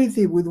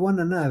solidarity with one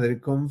another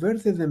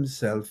converted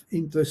themselves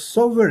into a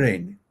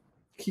sovereign,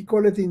 he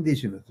called it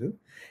indigenous,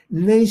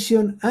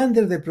 nation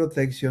under the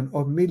protection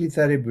of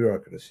military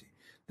bureaucracy.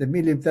 The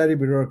military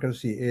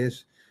bureaucracy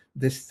is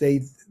the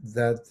state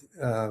that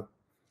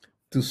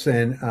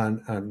Toussaint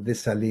and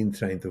Dessalines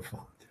trying to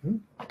found.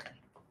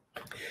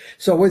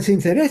 So what's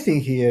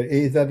interesting here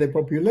is that the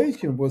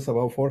population was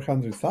about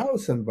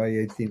 400,000 by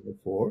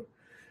 1804,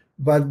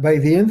 but by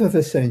the end of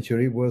the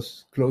century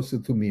was close to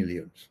 2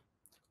 million.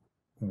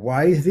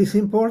 Why is this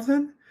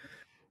important?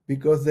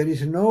 Because there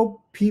is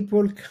no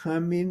people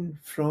coming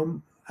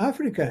from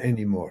Africa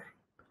anymore.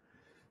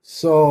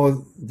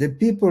 So the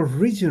people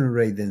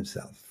regenerate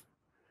themselves.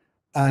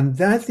 And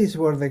that is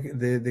where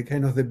the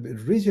kind of the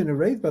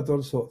regenerate, but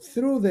also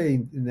through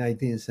the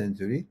 19th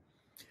century,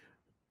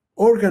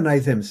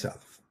 organize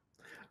themselves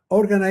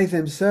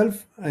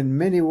in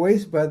many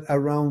ways, but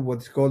around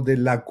what's called the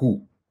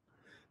Lakou.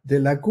 The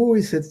Lakou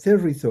is a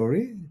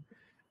territory.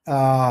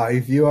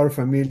 If you are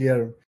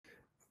familiar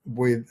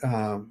with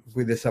the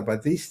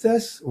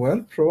Zapatistas,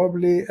 well,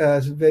 probably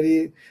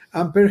very,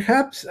 and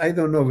perhaps, I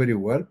don't know very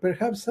well,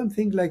 perhaps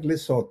something like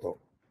Lesotho.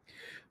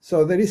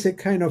 So there is a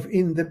kind of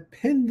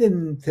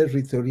independent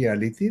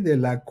territoriality, the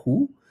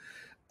Lakou,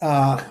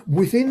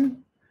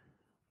 within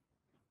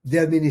the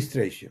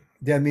administration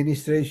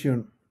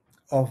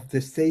of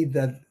the state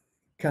that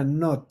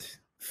cannot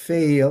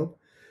fail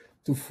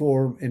to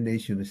form a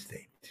nation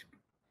state.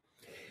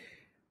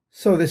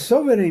 So the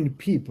sovereign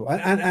people,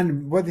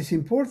 and what is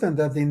important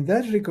that in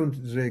that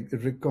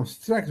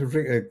construction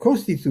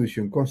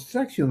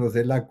of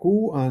the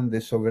Lakou and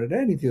the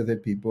sovereignty of the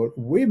people,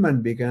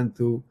 women began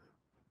to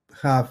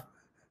have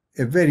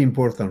a very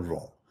important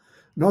role,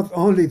 not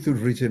only to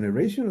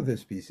regeneration of the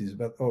species,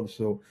 but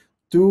also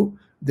to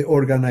the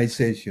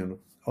organization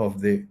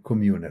of the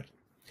communal.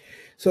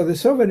 So the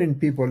sovereign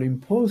people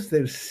imposed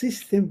their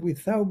system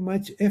without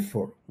much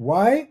effort.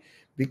 Why?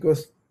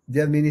 Because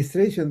the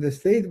administration, the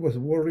state was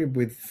worried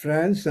with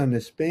France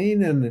and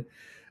Spain and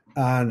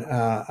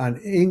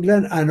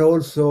England, and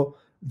also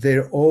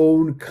their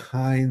own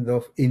kind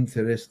of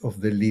interest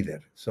of the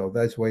leader. So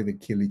that's why they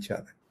kill each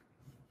other.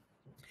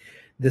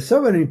 The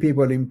sovereign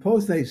people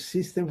imposed their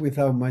system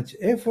without much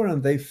effort,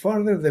 and they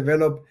further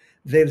developed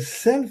their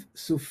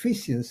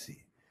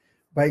self-sufficiency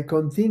by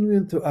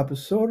continuing to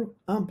absorb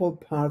ample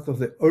part of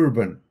the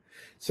urban.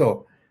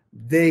 So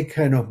they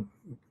kind of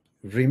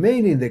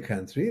remain in the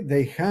country.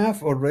 They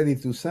have already,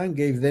 Toussaint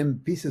gave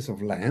them pieces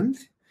of land.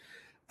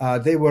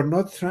 They were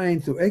not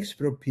trying to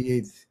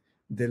expropriate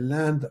the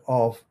land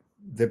of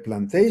the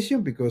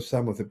plantation, because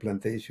some of the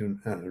plantation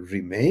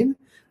remain,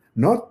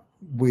 not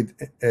with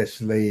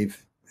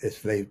slave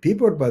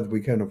people, but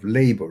with kind of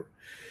labor.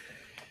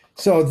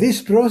 So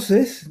this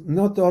process,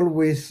 not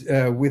always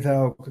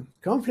without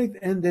conflict,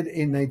 ended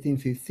in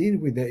 1915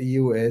 with the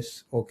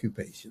US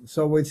occupation.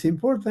 So what's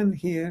important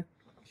here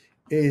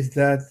is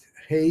that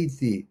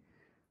Haiti,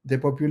 the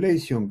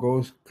population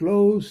goes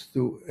close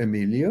to 1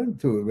 million,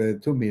 to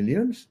 2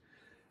 millions.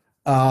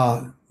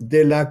 The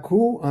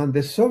Lakou and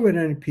the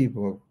sovereign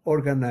people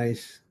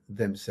organize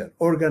themselves,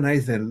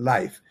 organize their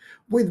life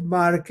with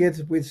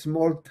markets, with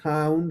small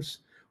towns,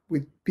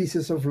 with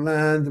pieces of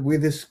land,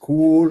 with a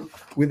school,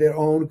 with their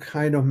own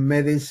kind of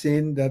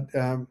medicine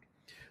that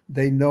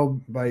they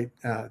know by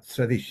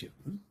tradition.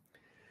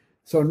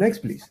 So next,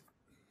 please.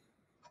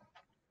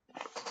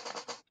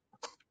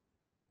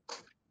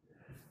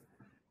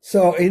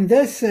 So in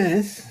that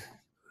sense,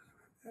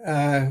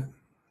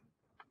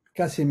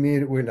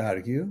 Casimir will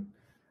argue,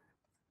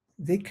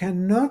 they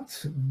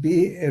cannot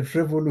be a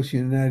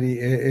revolutionary,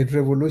 a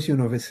revolution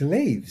of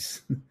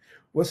slaves. It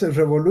was a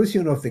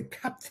revolution of the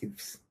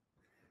captives,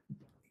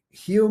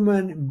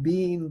 human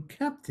being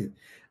captive.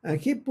 And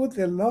he put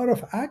a lot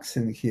of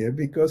accent here,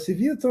 because if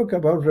you talk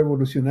about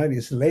revolutionary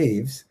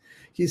slaves,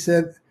 he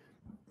said,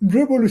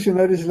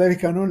 revolutionary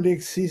slaves can only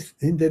exist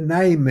in the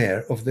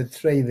nightmare of the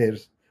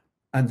traders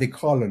and the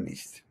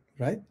colonists,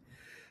 right?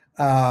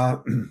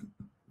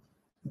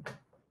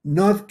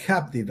 Not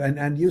captive.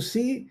 And you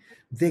see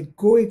the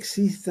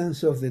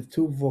coexistence of the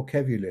two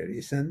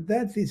vocabularies. And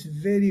that is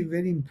very,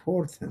 very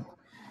important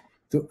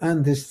to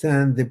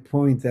understand the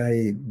point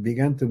I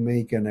began to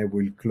make, and I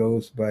will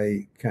close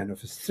by kind of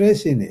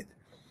stressing it.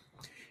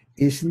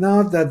 It's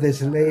not that the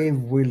slave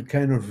will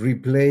kind of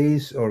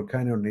replace or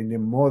kind of in a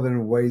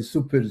modern way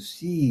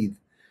supersede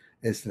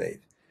a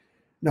slave.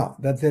 No,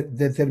 that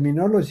the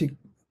terminology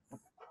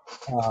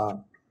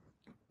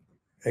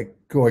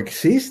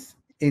coexist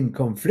in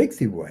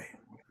conflictive way.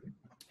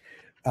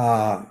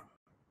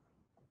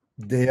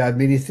 The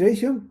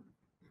administration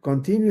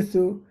continues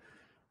to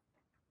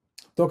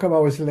talk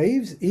about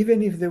slaves,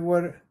 even if there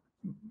were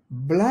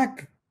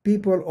black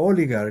people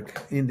oligarch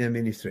in the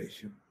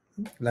administration,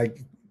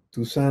 like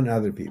Toussaint and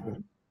other people.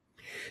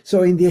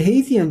 So in the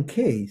Haitian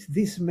case,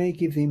 this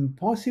makes it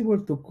impossible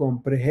to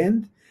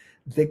comprehend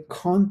the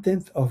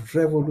content of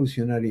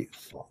revolutionary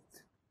thought.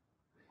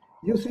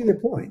 You see the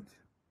point.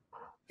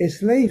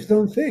 Slaves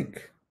don't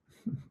think.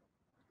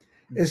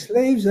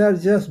 Slaves are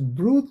just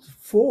brute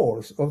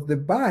force of the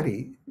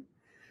body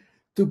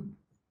to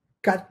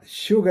cut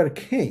sugar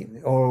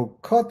cane or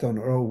cotton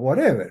or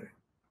whatever.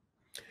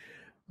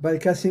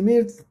 But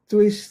Casimir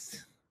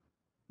twists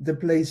the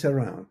place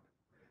around.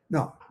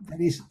 No,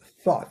 there is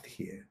thought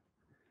here.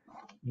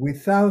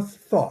 Without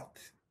thought,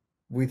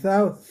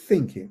 without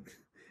thinking,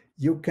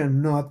 you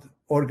cannot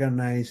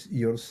organize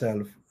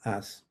yourself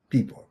as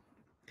people.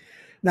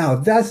 Now,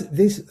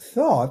 this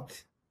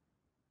thought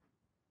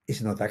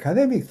is not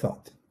academic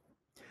thought,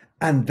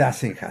 and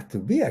doesn't have to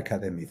be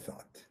academic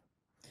thought.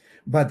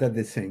 But at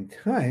the same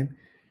time,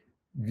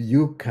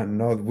 we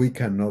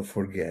cannot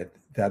forget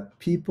that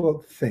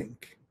people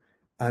think.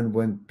 And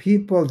when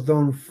people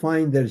don't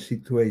find their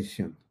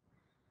situation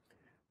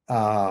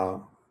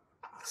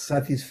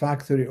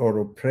satisfactory or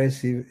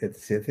oppressive,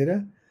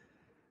 etc.,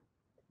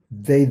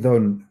 they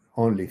don't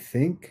only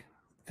think,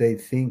 they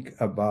think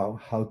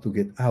about how to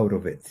get out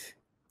of it.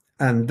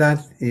 And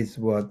that is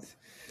what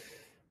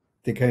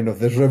the kind of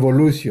the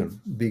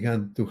revolution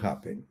began to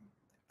happen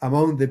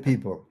among the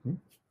people.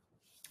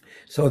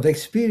 So the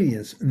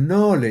experience,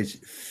 knowledge,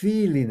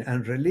 feeling,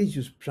 and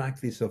religious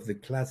practice of the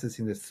classes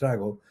in the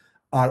struggle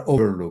are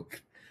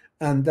overlooked.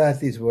 And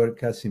that is where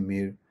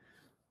Casimir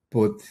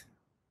put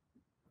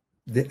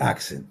the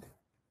accent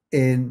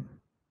in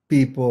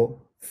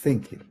people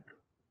thinking.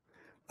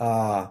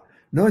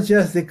 Not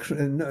just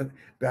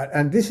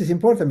and this is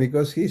important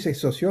because he's a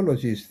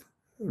sociologist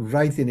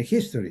writing a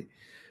history,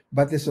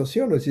 but the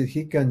sociologist,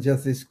 he can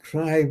just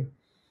describe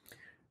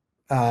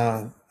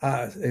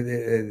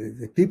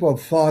people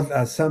thought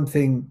as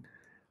something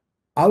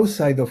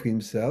outside of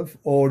himself,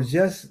 or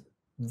just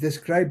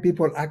describe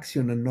people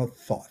action and not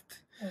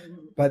thought. Mm-hmm.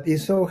 But it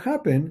so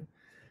happened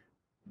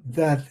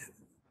that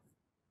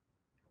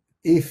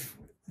if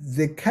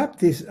the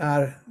captives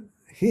are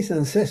his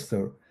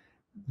ancestor,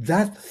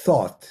 that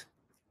thought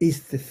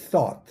is the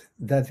thought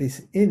that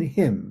is in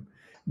him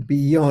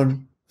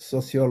beyond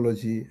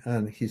sociology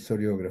and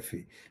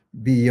historiography,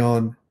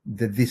 beyond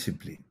the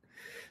discipline.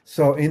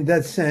 So in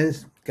that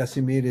sense,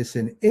 Casimir is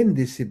an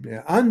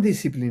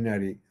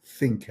undisciplinary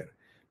thinker,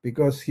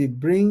 because he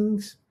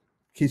brings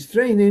his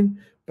training,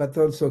 but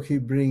also he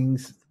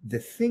brings the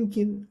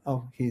thinking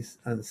of his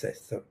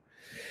ancestor.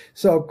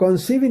 So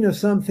conceiving of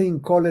something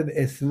called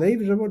a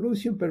slave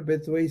revolution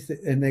perpetuates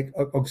an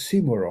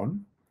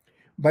oxymoron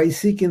by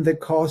seeking the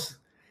cause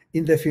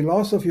in the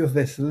philosophy of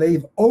the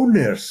slave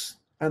owners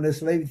and the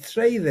slave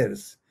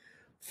traders,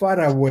 far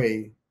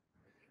away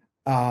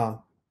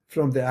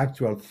from the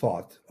actual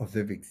thought of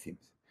the victims.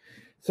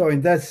 So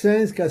in that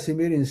sense,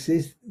 Casimir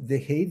insists the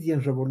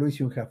Haitian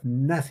Revolution have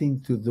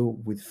nothing to do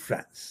with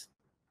France.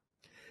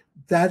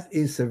 That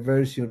is a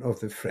version of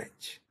the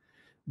French,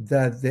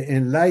 that the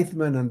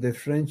Enlightenment and the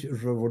French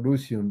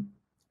Revolution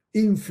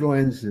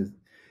influences,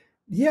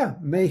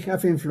 may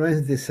have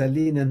influenced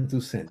Dessalines and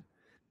Toussaint,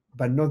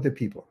 but not the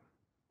people.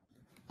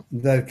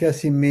 That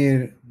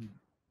Casimir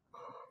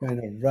kind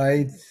of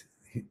writes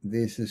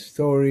this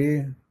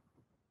story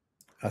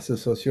as a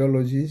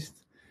sociologist,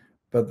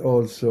 but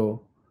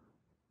also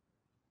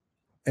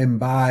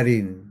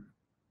embodying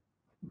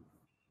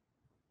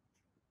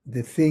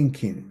the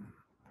thinking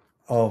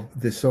of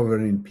the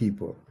sovereign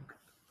people,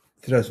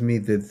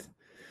 transmitted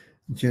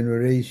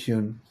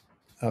generation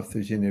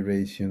after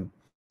generation,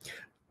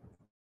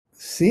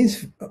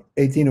 since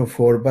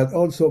 1804, but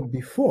also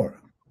before.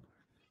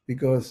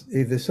 Because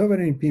if the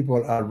sovereign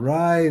people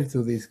arrive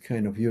to this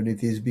kind of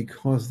unity, it's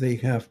because they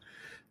have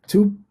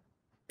two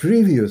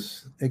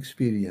previous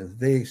experience.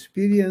 The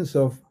experience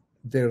of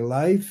their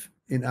life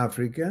in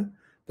Africa,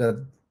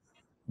 that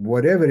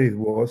whatever it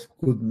was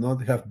could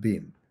not have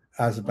been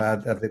as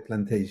bad as the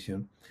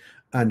plantation,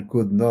 and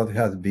could not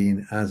have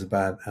been as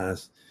bad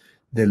as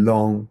the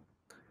long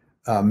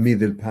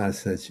Middle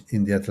Passage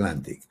in the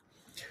Atlantic.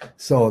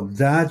 So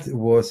that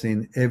was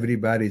in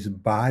everybody's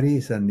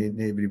bodies and in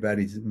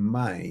everybody's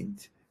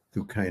mind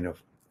to kind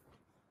of.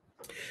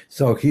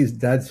 So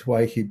that's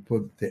why he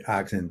put the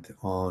accent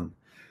on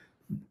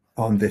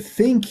the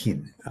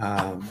thinking,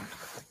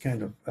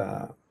 kind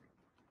of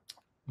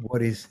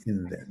what is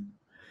in them.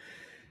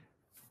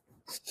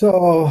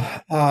 So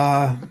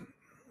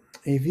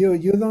if you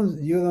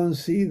don't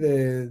see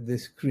the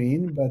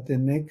screen, but the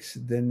next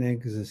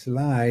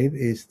slide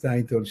is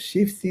titled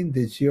 "Shifting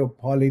the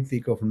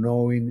Geopolitics of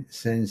Knowing,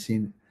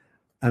 Sensing,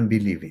 and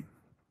Believing."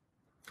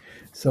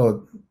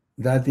 So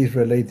that is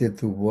related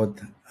to what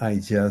I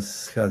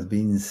just have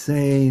been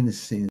saying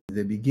since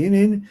the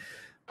beginning,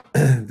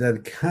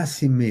 that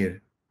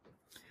Casimir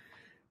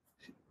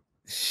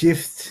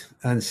shifts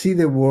and see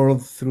the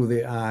world through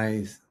the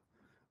eyes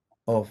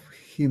of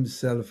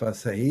himself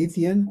as a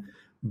Haitian,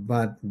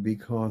 but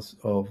because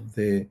of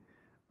the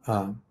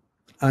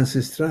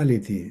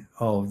ancestrality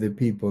of the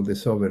people, the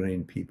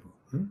sovereign people.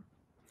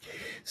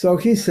 So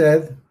he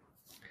said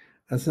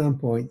at some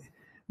point,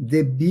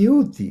 the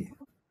beauty,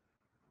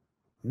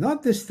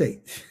 not the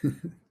state,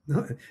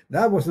 no,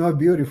 that was not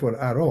beautiful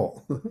at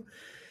all.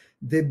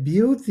 The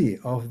beauty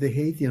of the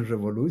Haitian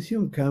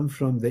Revolution comes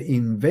from the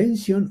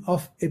invention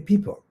of a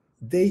people.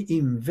 They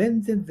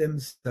invented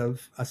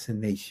themselves as a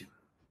nation.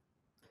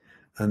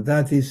 And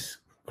that is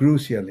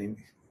crucial.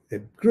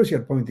 The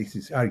crucial point is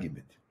this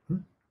argument.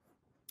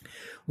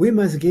 We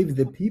must give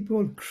the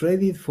people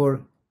credit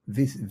for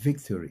this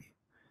victory,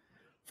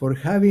 for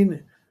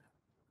having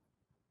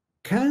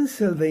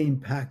canceled the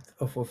impact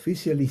of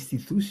official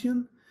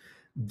institutions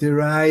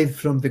derived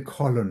from the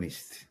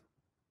colonists.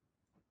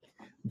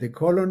 The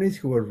colonists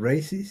who were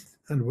racist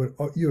and were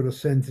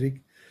Eurocentric,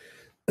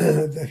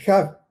 that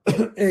have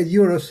a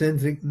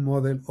Eurocentric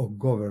model of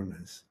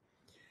governance.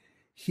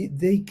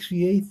 They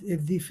create a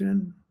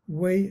different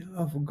way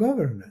of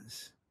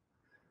governance.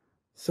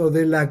 So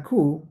the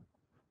Lakou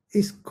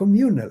is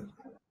communal.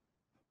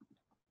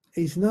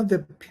 It's not the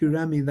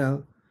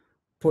pyramidal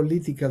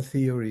political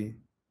theory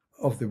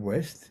of the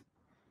West,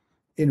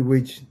 in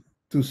which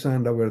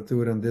Toussaint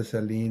Louverture and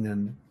Dessalines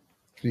and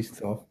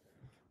Christophe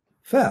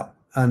fell.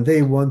 And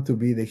they want to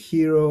be the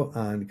hero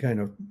and kind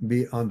of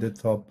be on the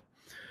top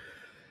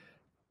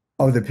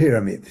of the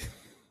pyramid.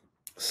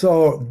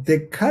 So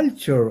the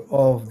culture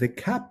of the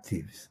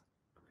captives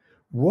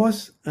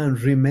was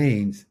and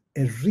remains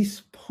a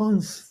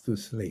response to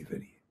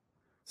slavery.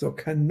 So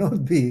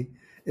cannot be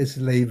a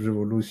slave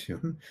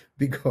revolution,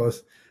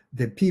 because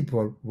the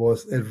people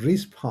was a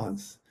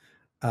response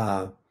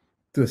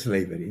to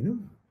slavery.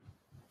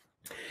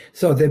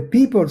 So the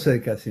people,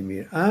 said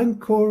Casimir,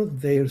 anchor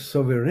their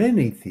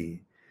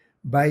sovereignty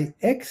by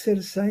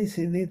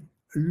exercising it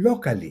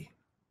locally.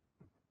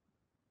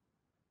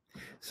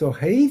 So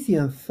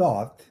Haitian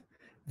thought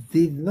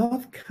did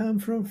not come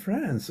from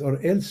France or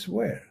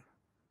elsewhere.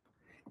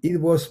 It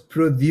was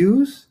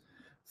produced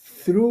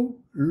through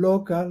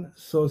local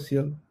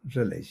social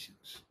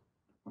relations.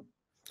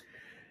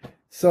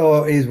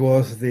 So it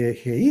was the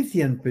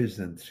Haitian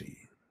peasantry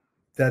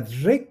that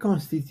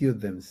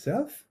reconstituted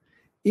themselves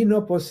in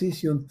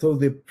opposition to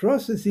the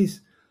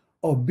processes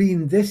of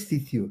being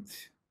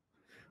destitute,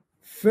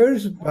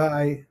 first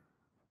by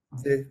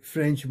the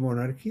French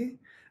monarchy,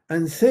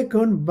 and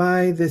second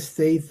by the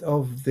state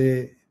of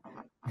the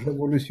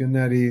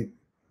revolutionary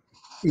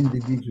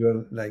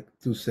individual like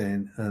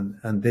Toussaint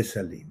and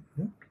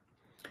Dessalines.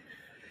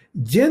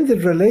 Gender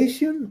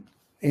relation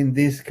in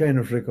this kind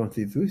of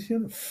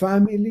reconstitution,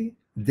 family,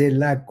 de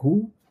la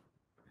cour,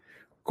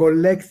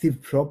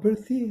 collective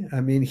property.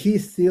 I mean, he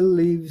still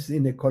lives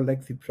in a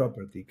collective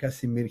property,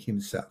 Casimir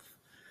himself.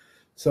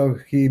 So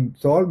he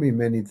told me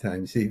many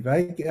times, if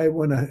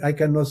I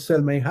cannot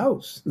sell my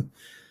house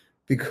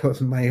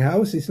because my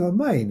house is not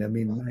mine. I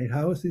mean, my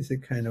house is a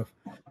kind of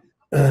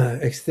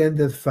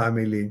extended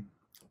family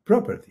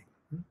property.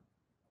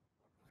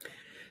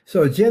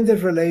 So gender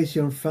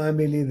relation,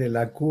 family, de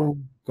la cour,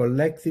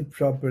 collective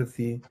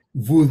property,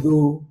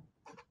 voodoo,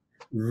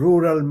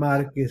 rural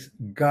markets,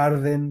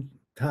 garden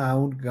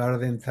town.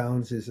 Garden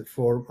towns is a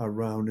form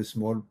around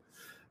small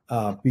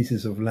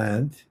pieces of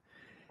land.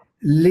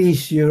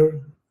 Leisure,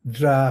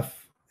 draft,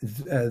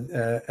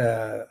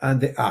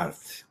 and the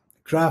arts,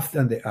 craft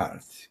and the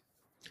arts.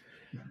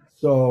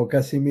 So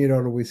Casimir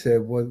always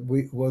said,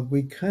 what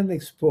we can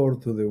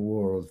export to the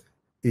world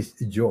is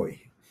joy.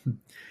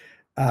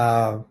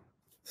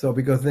 So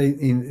because they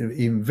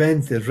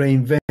invented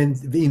and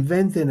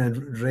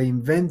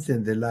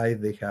reinvented the life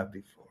they had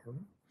before.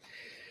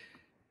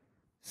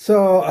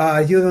 So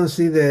you don't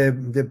see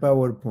the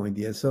PowerPoint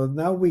yet. So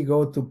now we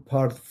go to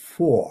part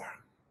 4.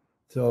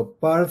 So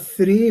part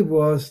 3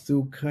 was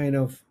to kind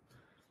of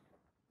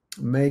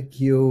make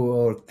you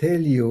or tell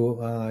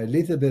you a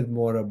little bit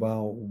more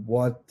about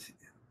what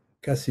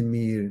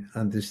Casimir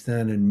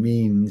understands and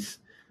means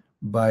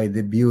by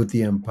the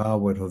beauty and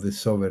power of the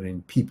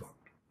sovereign people.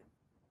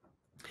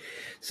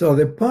 So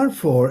the part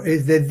 4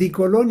 is the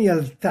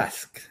decolonial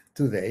task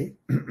today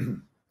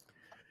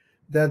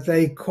that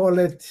I call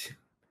it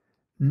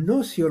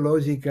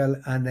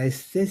gnosiological and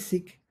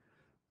aesthetic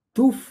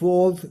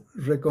twofold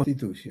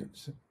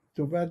reconstitutions.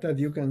 Too bad that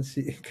you can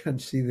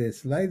see the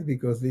slide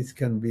because this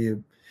can be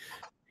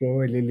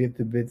probably a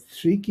little bit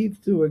tricky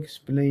to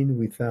explain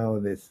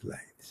without the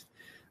slides.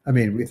 I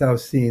mean, without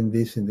seeing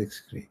this in the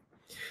screen.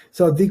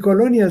 So the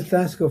colonial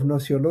task of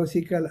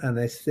gnosiological and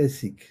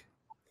aesthetic.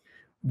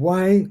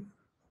 Why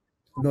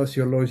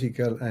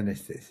gnosiological and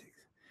aesthetic?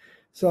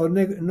 So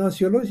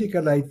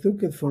gnosiological, I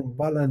took it from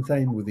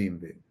Valentine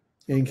Mudimbe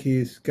in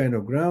his kind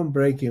of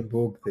groundbreaking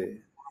book, The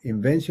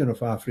Invention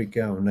of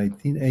Africa, of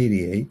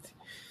 1988.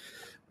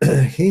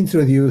 He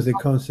introduced the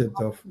concept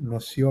of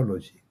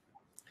gnosiology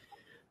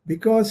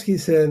because he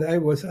said, I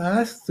was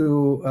asked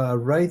to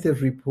write a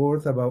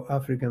report about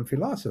African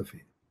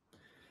philosophy.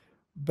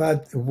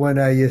 But when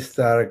I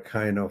start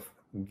kind of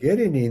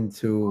getting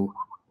into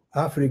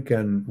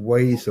African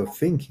ways of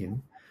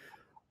thinking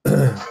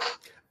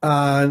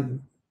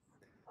and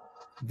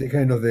the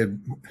kind of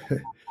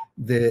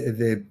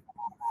the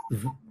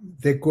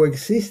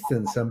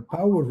coexistence and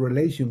power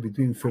relation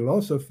between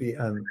philosophy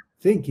and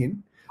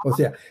thinking, o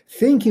sea,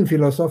 thinking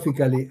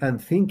philosophically and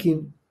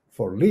thinking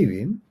for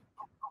living,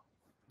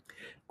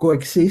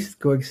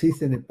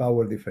 coexist in a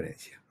power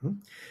differential.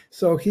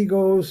 So he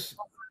goes,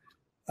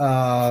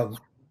 then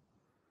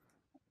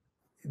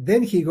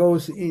he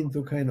goes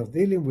into kind of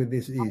dealing with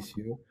this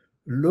issue,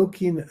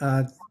 looking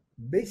at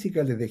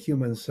basically the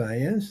human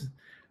science,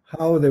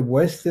 how the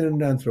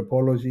Western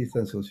anthropologists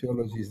and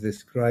sociologists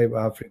describe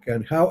Africa,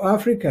 and how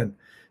African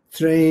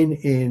train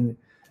in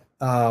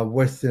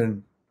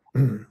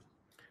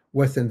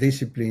Western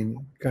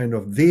discipline kind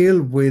of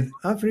deal with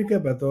Africa,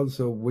 but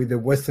also with the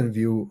Western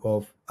view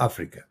of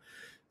Africa.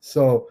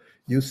 So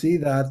you see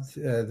that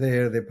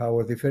there the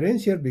power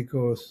differential,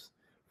 because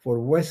for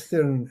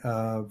Western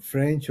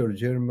French or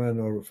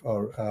German or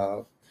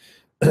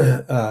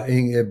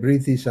in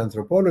British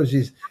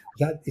anthropologists,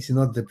 that is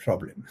not the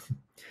problem.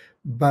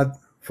 But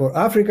for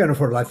African or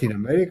for Latin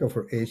America or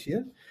for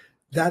Asia,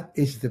 that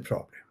is the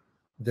problem.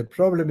 The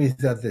problem is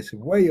that there's a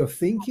way of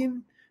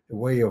thinking, a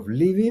way of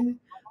living,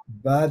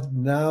 but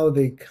now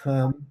they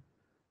come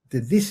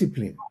the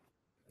discipline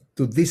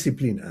to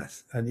discipline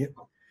us,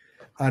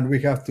 and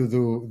we have to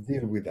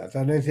deal with that.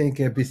 And I think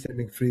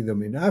epistemic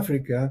freedom in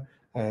Africa,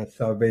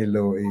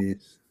 Sabelo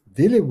is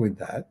dealing with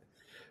that.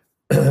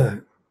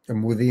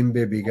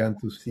 Mudimbe began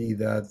to see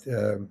that.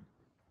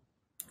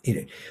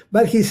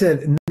 But he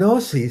said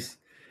gnosis.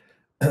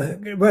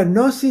 Well,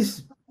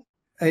 gnosis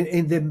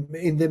in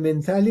the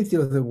mentality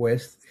of the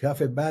West have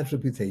a bad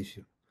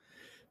reputation,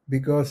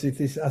 because it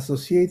is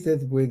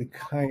associated with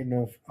kind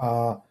of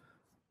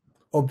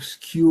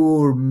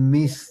obscure,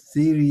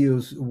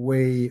 mysterious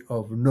way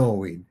of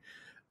knowing.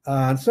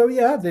 And so,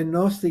 yeah, the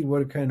Gnostic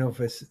were kind of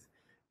a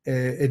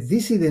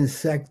dissident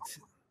sect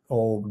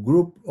or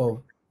group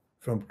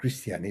from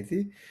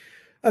Christianity,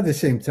 at the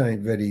same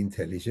time very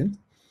intelligent.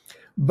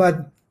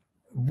 But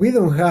we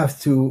don't have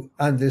to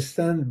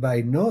understand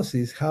by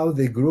Gnosis how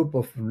the group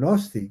of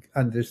Gnostic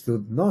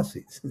understood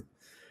Gnosis.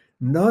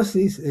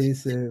 Gnosis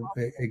is a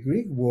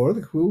Greek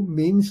word who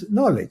means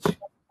knowledge.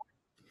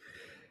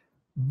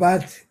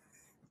 But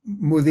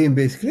Mudimbe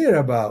is clear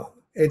about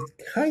a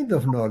kind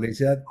of knowledge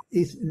that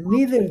is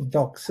neither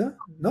doxa,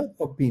 not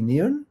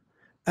opinion,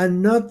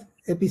 and not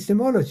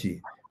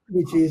epistemology,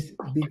 which is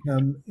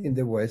become in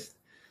the West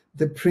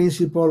the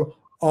principle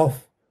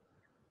of,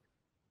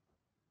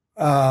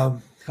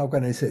 how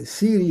can I say,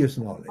 serious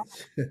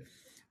knowledge.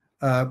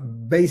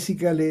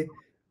 Basically,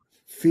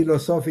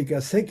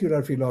 philosophical,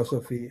 secular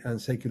philosophy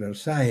and secular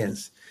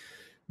science,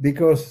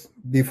 because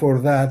before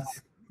that,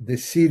 the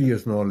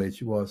serious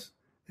knowledge was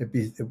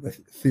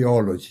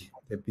theology,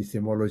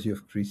 epistemology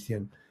of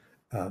Christian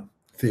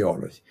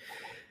theology.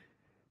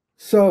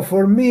 So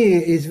for me,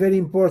 it's very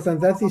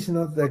important. That is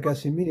not the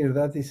Casimir.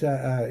 That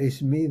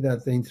is me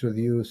that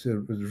reintroduce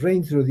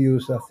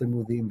after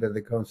Mudimbe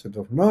the concept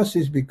of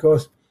gnosis,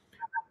 because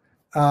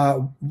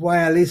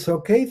while it's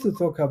okay to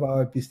talk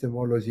about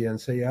epistemology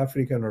and say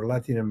African or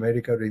Latin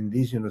America or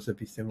indigenous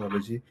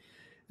epistemology,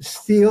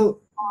 still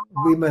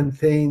we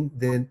maintain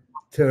the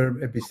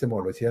term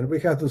epistemology, and we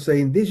have to say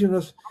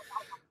indigenous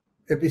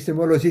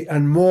epistemology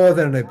and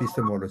modern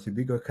epistemology,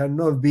 because it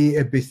cannot be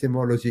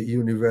epistemology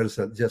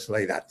universal just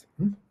like that.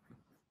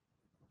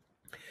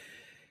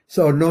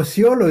 So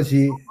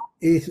gnoseology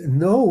is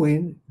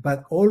knowing,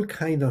 but all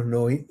kind of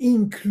knowing,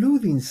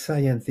 including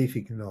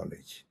scientific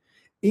knowledge,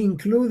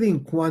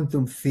 including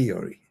quantum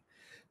theory.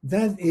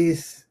 That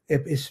is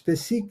a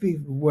specific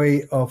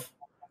way of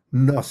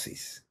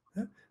gnosis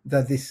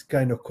that is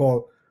kind of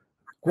called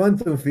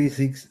quantum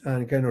physics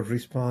and kind of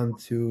respond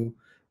to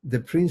the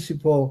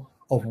principle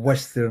of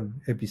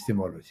Western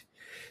epistemology.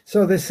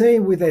 So the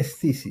same with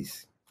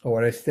aesthesis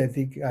or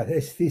aesthetic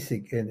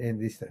in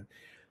this time.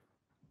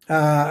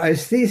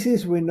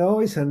 Aesthesis, we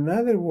know, is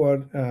another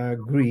word,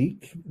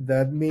 Greek,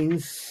 that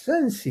means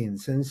sensing,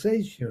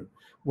 sensation,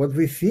 what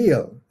we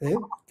feel,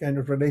 kind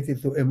of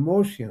related to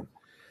emotion.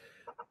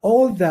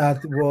 All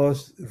that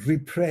was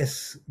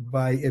repressed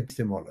by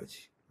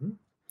epistemology,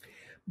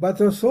 but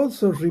was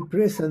also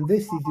repressed and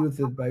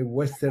destituted by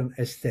Western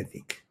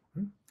aesthetic.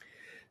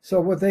 So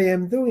what I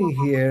am doing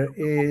here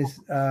is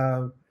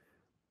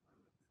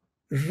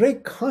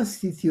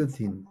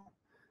reconstituting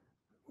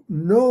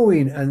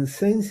knowing and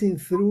sensing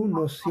through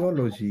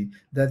gnoseology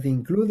that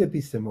include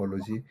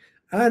epistemology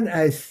and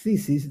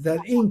aesthesis that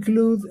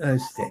include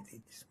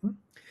aesthetics.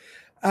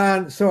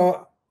 And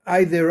so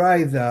I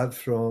derive that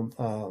from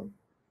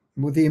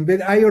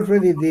Mudimbe. I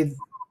already did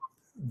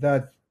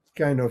that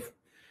kind of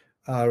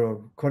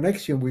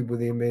connection with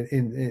Mudimbe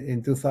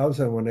in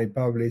 2000 when I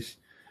published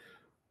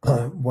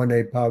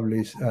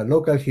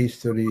Local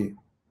History,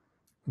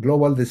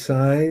 Global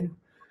Design,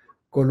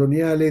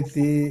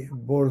 Coloniality,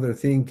 Border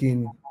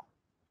Thinking,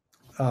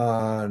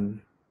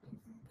 and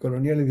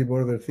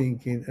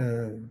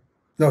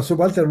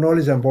subaltern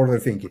knowledge and border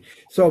thinking.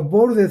 So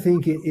border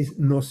thinking is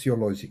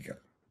gnoseological,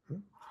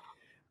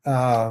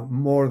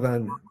 more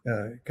than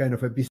kind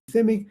of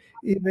epistemic,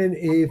 even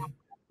if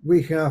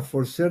we have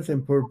for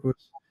certain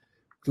purpose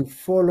to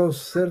follow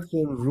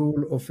certain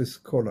rule of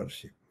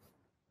scholarship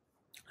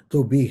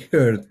to be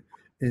heard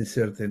in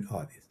certain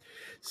audience.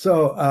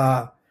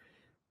 So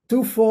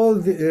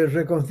twofold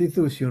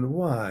reconstitution.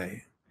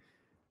 Why?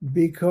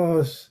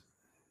 Because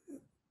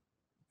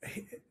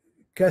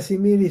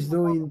Casimir is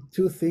doing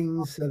two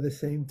things at the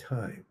same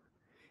time.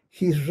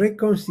 He's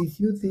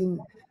reconstituting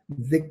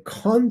the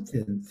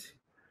content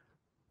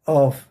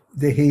of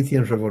the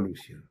Haitian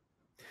Revolution.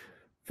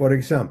 For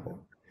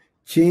example,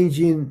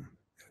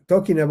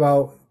 talking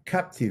about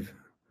captive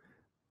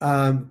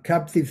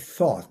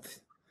thought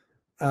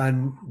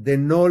and the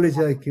knowledge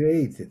that it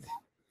created.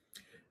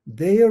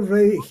 He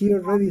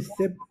already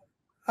stepped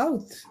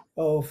out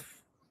of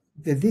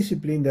the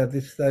discipline that they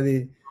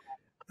studied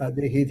at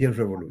the Haitian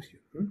Revolution.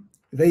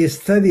 They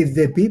study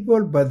the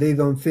people, but they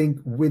don't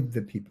think with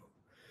the people.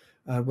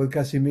 What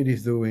Casimir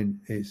is doing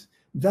is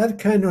that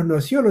kind of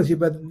gnoseology,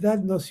 but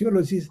that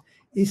gnoseology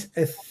is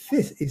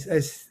aesthetic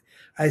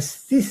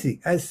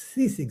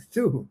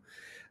too.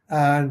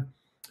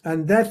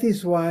 And that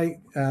is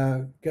why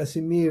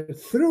Casimir,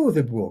 through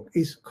the book,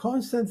 is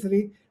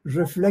constantly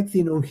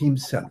reflecting on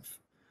himself,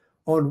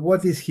 on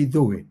what is he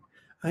doing.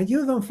 And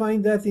you don't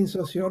find that in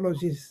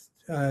sociologist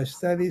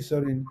studies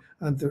or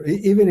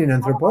even in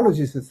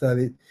anthropologist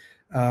studies,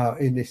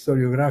 in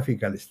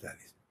historiographical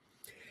studies.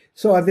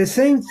 So at the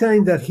same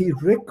time that he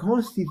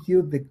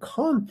reconstitutes the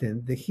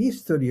content, the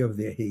history of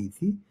the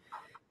Haiti,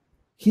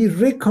 he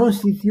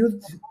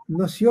reconstitutes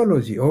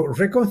gnoseology or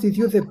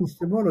reconstitutes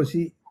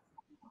epistemology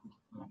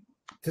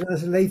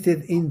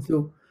translated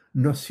into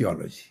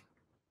gnoseology,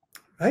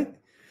 right?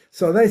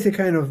 So that's a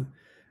kind of,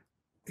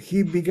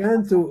 he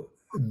began to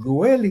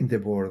dwell in the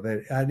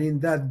border, and in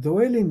that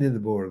dwelling in the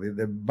border,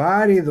 the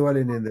body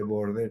dwelling in the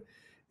border,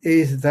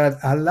 is that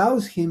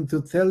allows him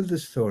to tell the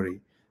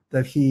story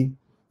that he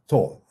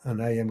told,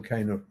 and I am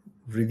kind of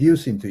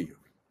reducing to you.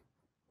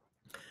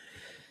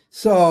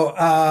 So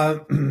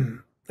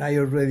I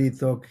already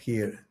talked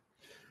here.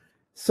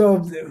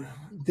 So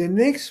the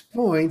next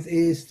point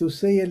is to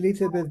say a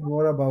little bit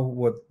more about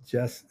what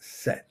just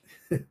said.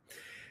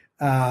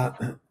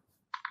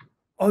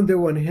 On the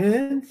one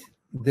hand,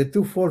 the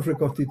twofold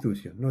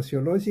reconstitution,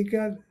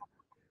 gnoseological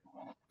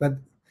But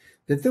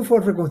the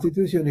twofold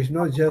reconstitution is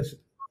not just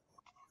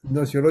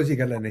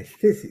nociological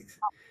anesthetics.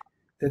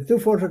 The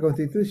twofold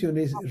reconstitution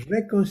is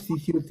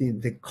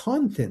reconstituting the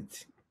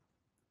content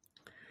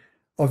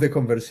of the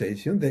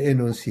conversation, the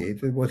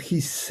enunciated, what he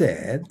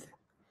said,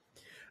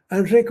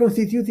 and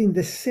reconstituting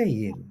the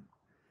saying,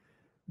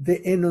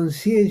 the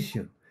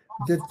enunciation,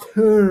 the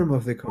term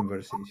of the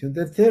conversation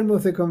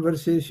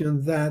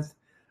that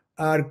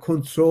are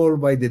controlled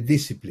by the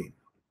discipline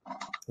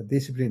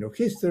of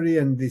history,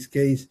 and in this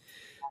case,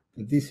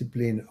 the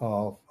discipline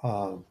of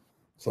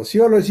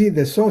sociology,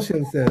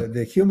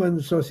 the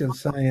human social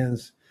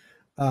science,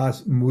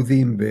 as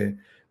Mudimbe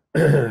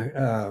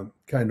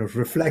kind of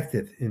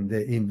reflected in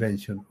the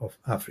invention of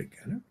Africa.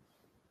 No?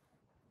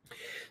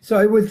 So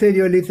I will tell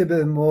you a little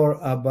bit more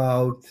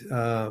about,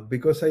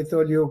 because I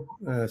told you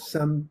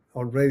some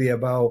already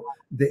about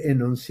the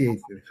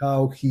enunciator,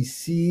 how he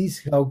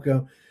sees, how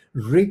can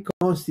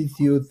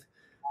reconstitute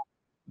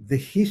the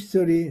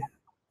history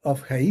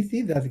of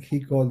Haiti that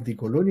he called the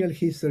colonial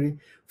history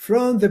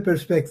from the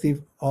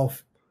perspective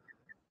of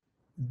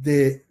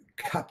the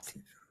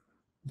captive,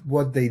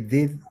 what they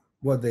did,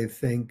 what they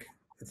think,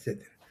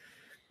 etc.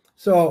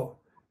 So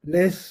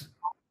let's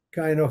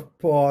kind of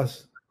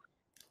pause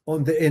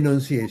on the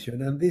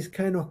enunciation and this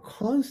kind of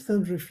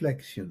constant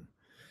reflection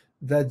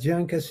that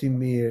Jean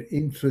Casimir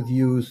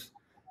introduced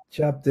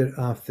chapter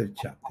after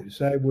chapter.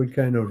 So I will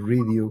kind of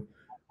read you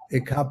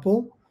a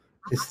couple,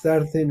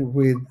 starting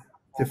with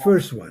the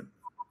first one.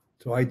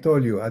 So I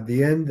told you at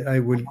the end, I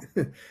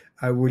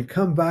will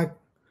come back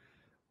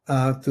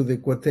to the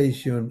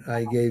quotation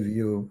I gave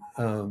you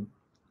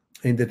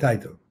in the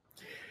title.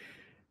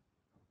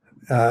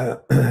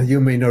 You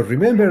may not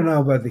remember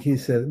now, but he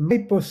said, my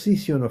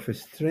position of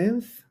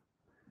strength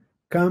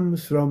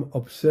comes from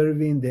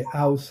observing the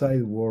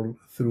outside world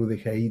through the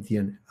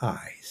Haitian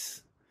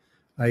eyes.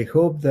 I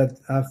hope that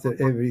after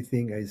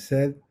everything I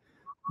said,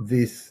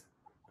 this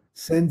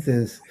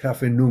sentence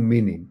have a new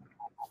meaning.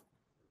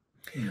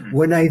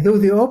 When I do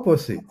the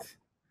opposite,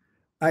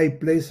 I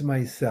place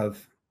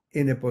myself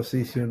in a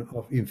position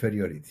of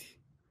inferiority.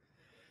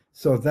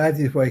 So that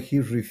is why he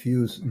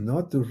refused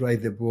not to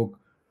write the book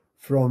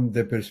from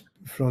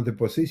the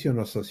position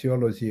of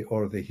sociology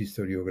or the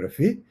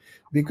historiography,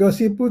 because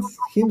he puts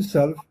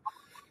himself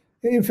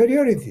in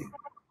inferiority,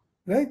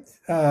 right?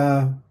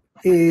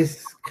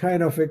 Is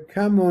kind of a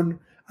common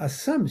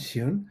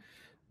assumption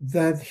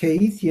that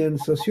Haitian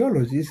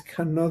sociologists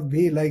cannot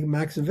be like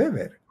Max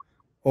Weber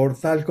or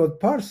Talcott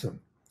Parson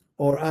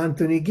or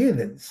Anthony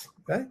Giddens,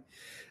 right?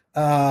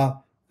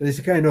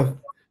 There's kind of,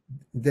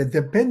 the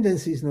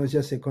dependency is not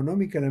just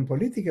economical and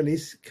political,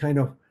 it's kind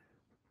of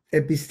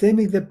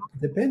epistemic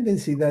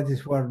dependency. That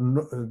is where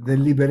the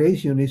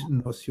liberation is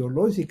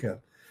nociological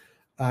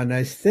and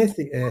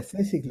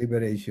aesthetic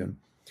liberation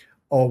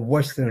of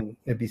Western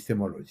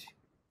epistemology.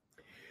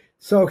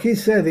 So he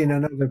said in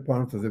another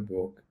part of the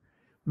book,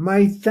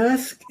 my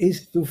task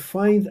is to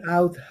find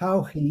out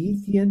how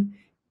Haitians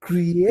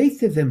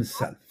created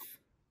themselves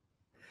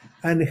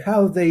and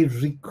how they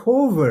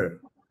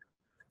recover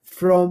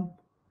from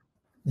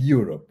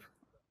Europe,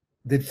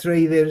 the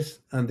traders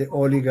and the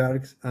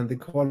oligarchs and the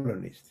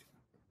colonists.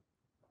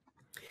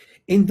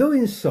 In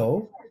doing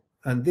so,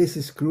 and this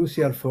is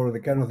crucial for the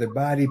kind of the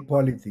body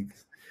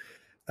politics,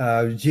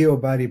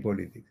 geo-body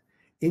politics,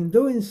 in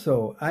doing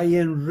so, I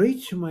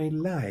enrich my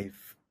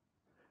life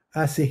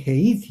as a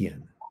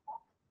Haitian.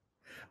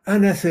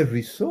 And as a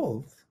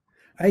result,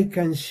 I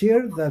can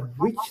share that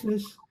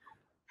richness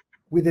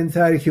with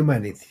entire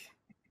humanity.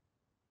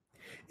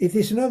 It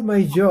is not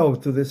my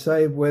job to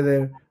decide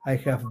whether I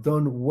have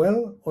done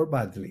well or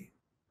badly.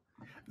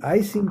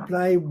 I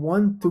simply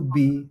want to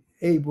be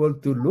able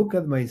to look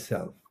at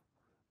myself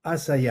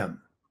as I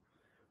am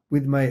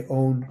with my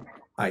own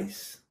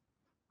eyes.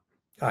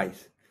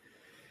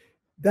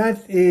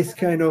 That is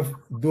kind of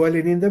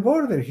dwelling in the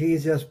border. He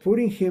is just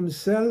putting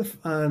himself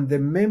and the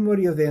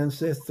memory of the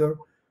ancestor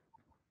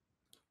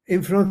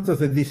in front of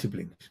the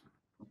disciplines.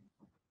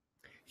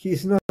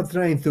 He's not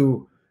trying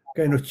to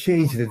kind of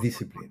change the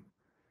discipline.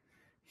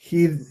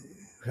 He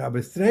has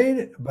a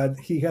strain, but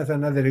he has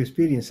another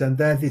experience, and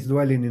that is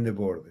dwelling in the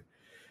border.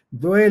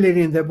 Dwelling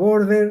in the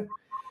border,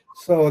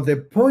 so the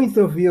point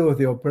of view of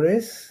the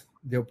oppressed,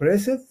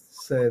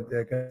 said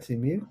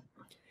Casimir,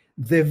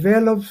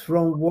 develops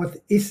from what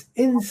is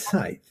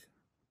inside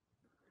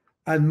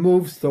and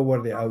moves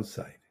toward the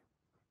outside.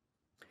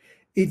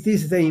 It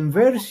is the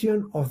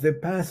inversion of the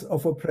path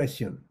of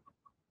oppression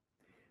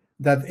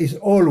that is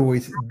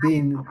always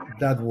been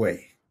that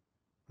way.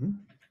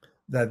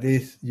 That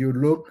is, you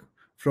look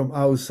from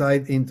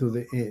outside into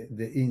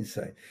the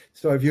inside.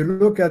 So if you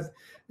look at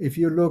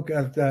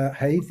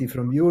Haiti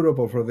from Europe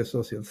or from the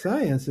social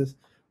sciences,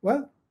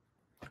 well,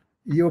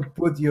 you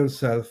put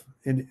yourself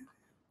in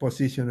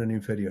position of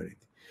inferiority.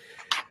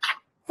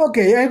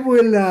 Okay, I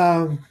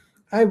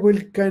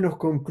will kind of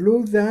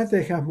conclude that.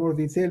 I have more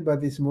detail,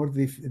 but it's more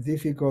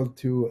difficult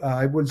to.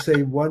 I will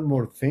say one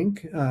more thing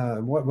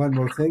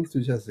to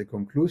just the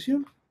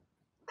conclusion.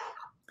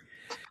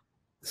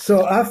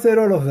 So after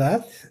all of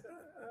that,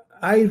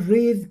 I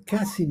read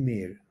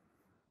Casimir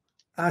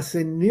as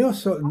a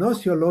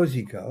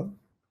gnosiological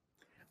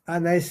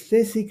and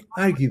aesthetic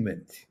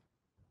argument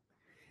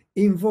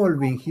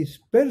involving his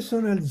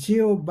personal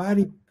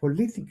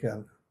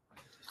geopolitical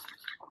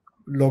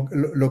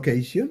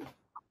location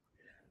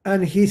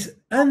and his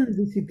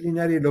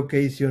undisciplinary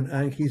location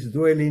and his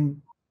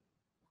dwelling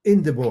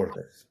in the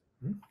borders.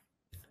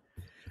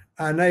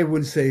 And I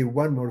will say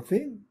one more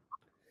thing.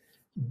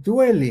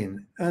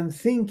 Dwelling and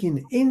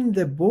thinking in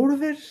the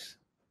borders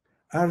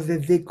are the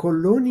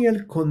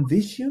decolonial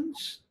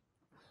conditions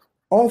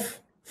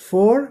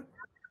for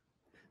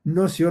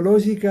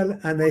gnosiological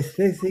and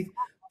aesthetic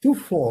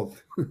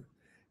twofold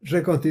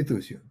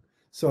reconstitution.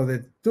 So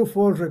the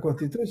twofold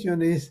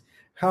reconstitution is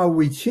how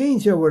we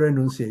change our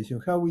enunciation,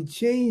 how we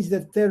change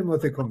the term of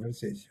the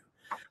conversation.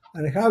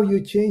 And how you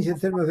change the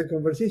term of the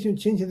conversation,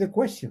 changing the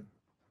question.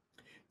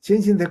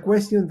 Changing the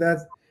question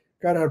that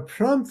are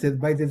prompted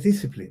by the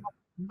discipline.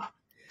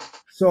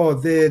 So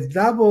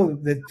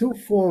the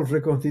twofold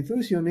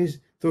reconstitution is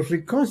to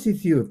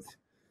reconstitute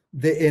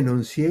the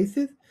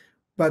enunciated,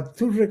 but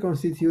to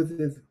reconstitute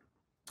it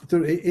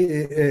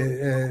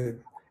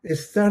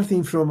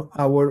starting from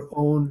our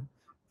own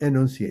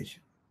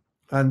enunciation.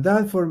 And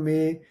that for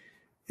me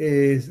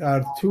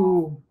are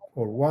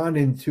one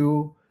and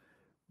two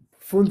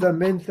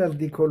fundamental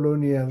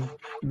decolonial,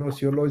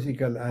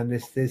 gnosiological, and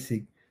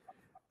aesthetic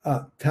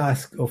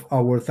task of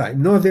our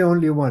time. Not the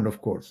only one,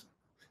 of course.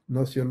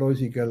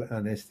 Gnosiological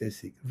and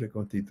aesthetic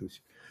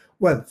reconstitution.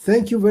 Well,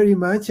 thank you very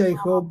much. I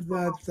hope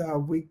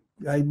that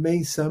I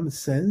made some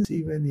sense,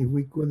 even if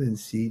we couldn't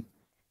see.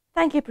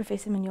 Thank you,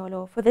 Professor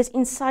Manyolo, for this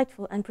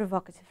insightful and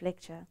provocative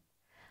lecture.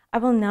 I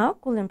will now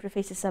call on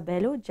Professor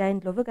Sabelo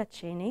Jane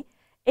Ndlovu-Katsheni,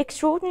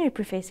 Extraordinary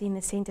Professor in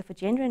the Center for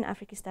Gender and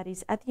Africa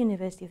Studies at the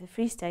University of the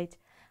Free State,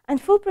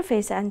 and Full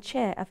Professor and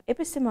Chair of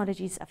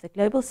Epistemologies of the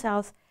Global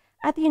South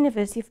at the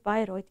University of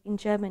Bayreuth in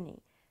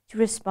Germany, to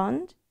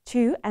respond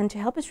to and to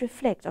help us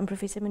reflect on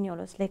Professor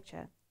Manyolo's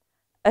lecture.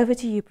 Over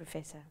to you,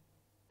 Professor.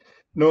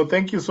 No,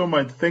 thank you so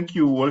much. Thank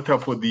you, Walter,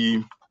 for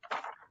the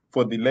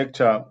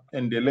lecture.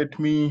 And let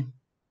me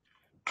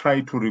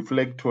try to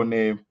reflect on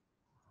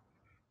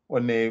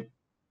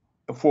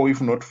 4,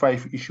 if not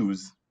 5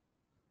 issues.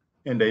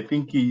 And I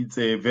think it's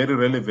a very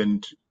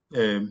relevant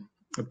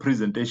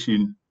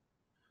presentation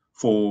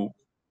for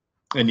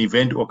an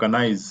event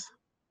organized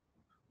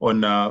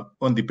on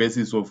the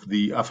basis of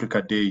the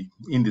Africa Day,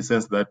 in the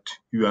sense that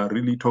you are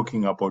really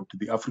talking about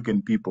the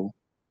African people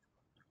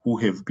who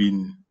have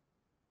been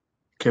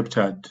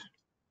captured,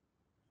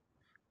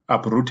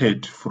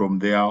 uprooted from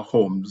their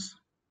homes,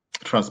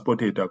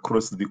 transported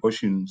across the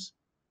oceans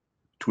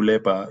to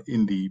labor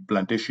in the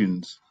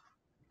plantations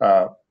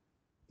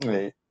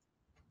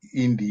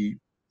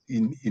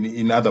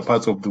in other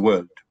parts of the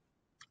world.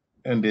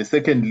 And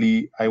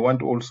secondly, I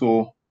want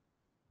also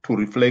to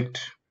reflect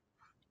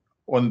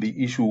on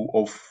the issue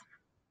of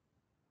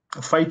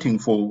fighting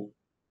for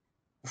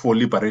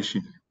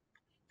liberation.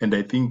 And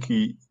I think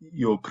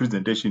your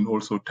presentation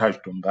also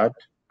touched on that.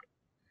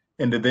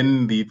 And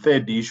then the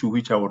third issue,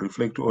 which I will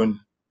reflect on,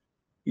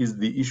 is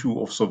the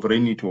issue of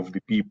sovereignty of the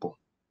people.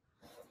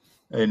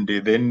 And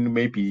then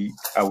maybe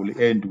I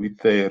will end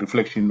with a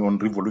reflection on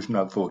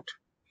revolutionary thought.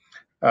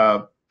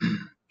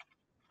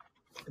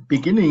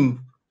 Beginning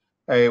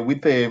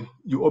with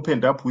you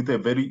opened up with a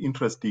very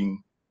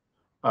interesting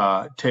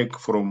take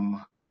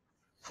from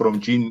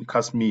Jean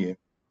Casimir,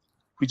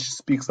 which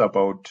speaks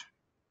about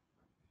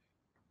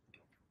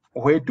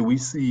where do we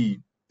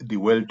see the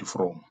world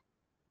from?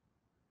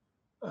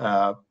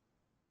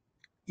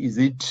 Is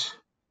it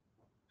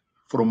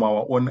from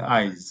our own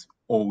eyes,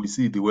 or we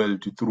see the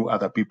world through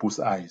other people's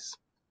eyes?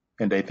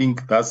 And I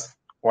think that's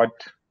what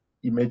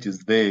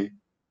emerges there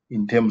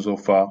in terms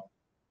of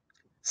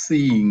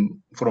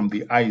seeing from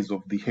the eyes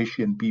of the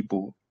Haitian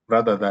people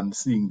rather than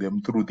seeing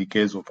them through the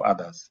gaze of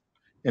others.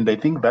 And I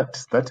think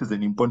that is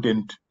an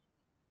important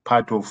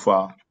part of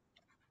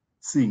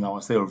seeing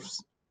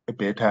ourselves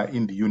better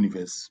in the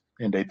universe.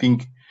 And I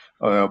think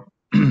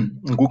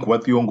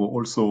Nguku Thiongo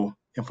also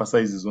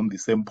emphasizes on the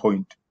same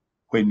point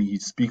when he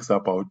speaks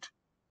about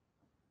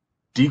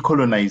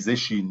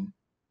decolonization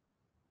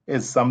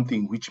as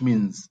something which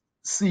means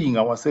seeing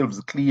ourselves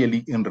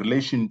clearly in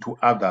relation to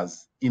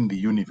others in the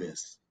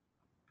universe.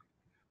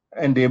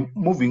 And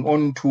moving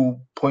on to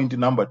point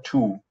number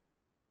 2,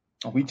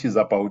 which is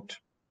about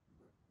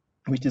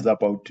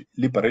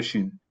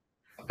liberation.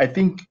 I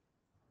think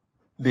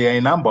there are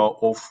a number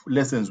of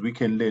lessons we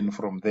can learn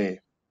from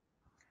there.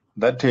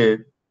 That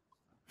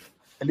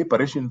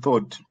liberation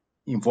thought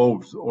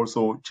involves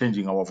also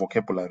changing our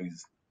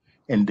vocabularies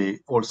and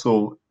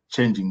also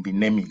changing the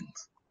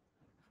namings.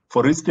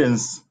 For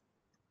instance,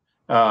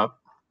 the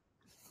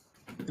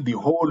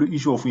whole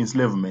issue of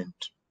enslavement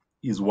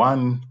is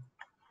one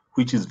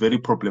which is very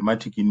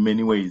problematic in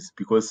many ways,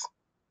 because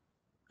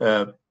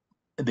there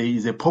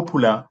is a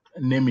popular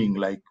naming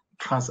like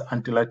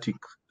transatlantic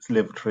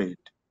slave trade,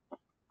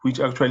 which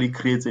actually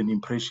creates an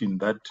impression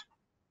that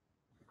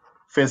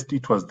first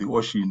it was the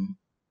ocean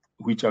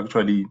which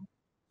actually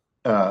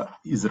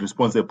is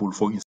responsible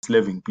for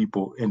enslaving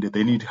people, and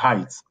then it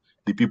hides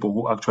the people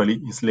who actually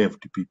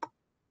enslaved people.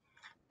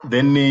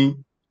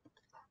 Then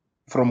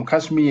from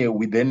Kashmir,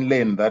 we then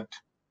learn that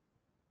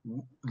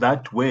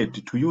that word,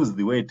 to use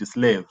the word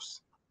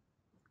slaves,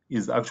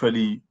 is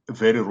actually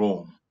very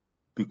wrong,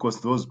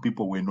 because those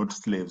people were not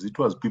slaves. It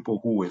was people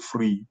who were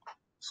free,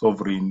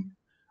 sovereign,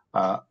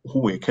 who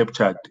were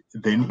captured,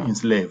 then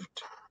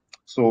enslaved.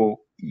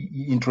 So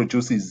he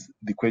introduces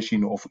the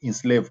question of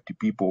enslaved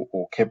people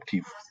or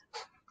captives.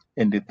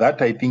 And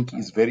that, I think,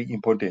 is very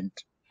important.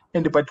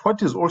 But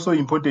what is also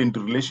important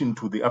in relation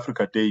to the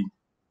Africa Day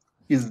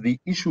is the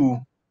issue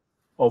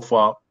of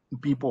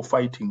people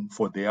fighting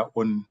for their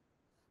own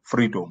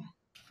freedom,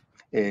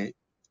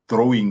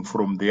 drawing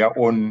from their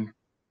own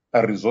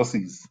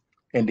resources.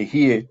 And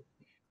here,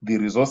 the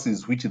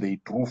resources which they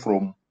drew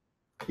from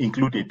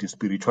included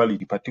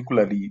spirituality,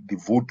 particularly the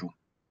voodoo,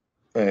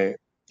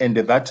 and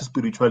that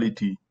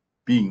spirituality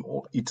being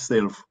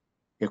itself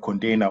a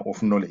container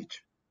of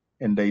knowledge.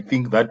 And I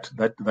think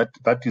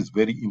that is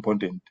very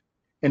important.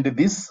 And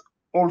this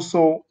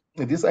also,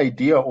 this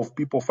idea of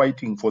people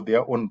fighting for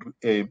their own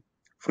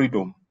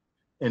freedom,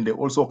 and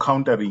also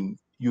countering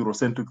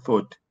Eurocentric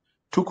thought,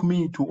 took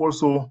me to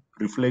also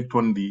reflect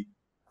on the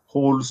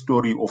whole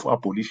story of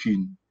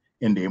abolition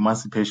and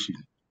emancipation.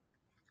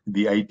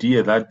 The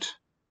idea that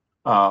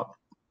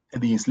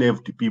the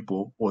enslaved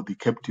people or the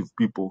captive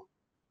people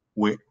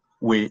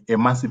were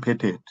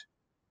emancipated.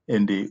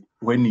 And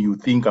when you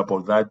think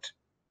about that,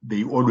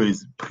 they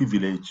always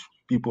privilege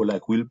people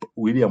like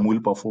William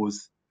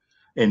Wilberforce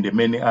and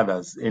many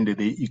others, and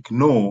they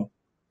ignore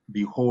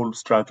the whole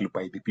struggle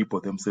by the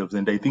people themselves.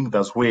 And I think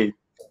that's where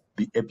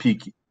the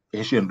epic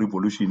Haitian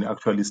Revolution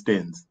actually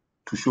stands,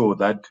 to show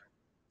that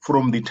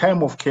from the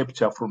time of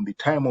capture, from the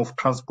time of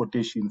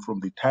transportation, from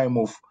the time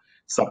of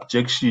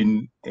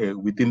subjection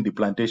within the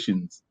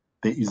plantations,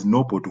 there is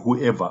nobody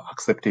who ever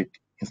accepted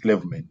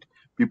enslavement.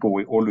 People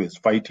were always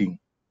fighting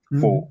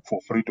for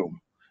freedom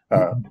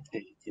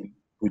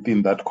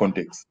within that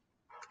context.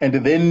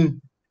 And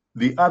then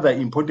the other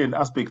important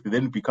aspect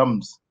then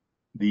becomes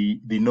the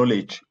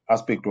knowledge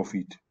aspect of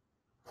it.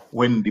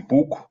 When the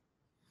book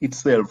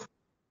itself,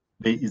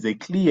 there is a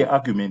clear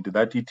argument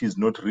that it is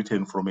not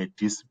written from a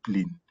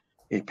discipline,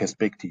 a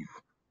perspective.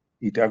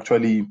 It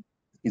actually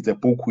is a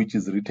book which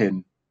is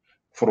written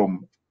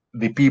from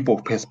the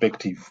people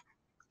perspective,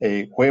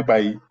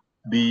 whereby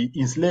the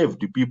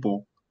enslaved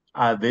people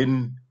are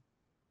then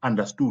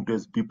understood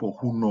as people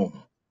who know,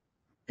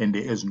 and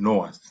as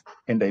knowers.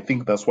 And I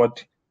think that's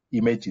what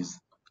emerges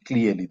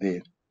clearly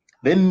there.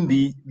 Then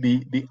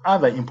the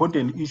other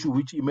important issue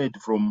which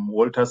emerged from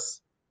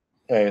Walter's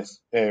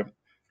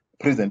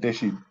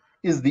presentation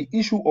is the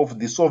issue of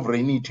the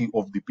sovereignty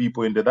of the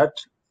people, and that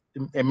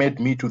made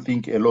me to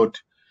think a lot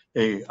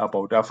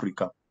about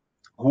Africa.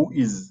 Who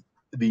is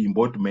the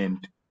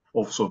embodiment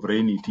of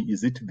sovereignty?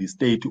 Is it the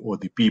state or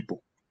the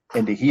people?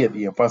 And here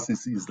the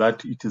emphasis is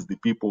that it is the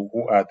people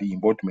who are the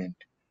embodiment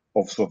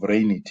of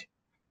sovereignty.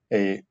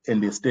 And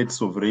the state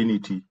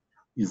sovereignty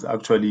is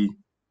actually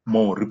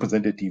more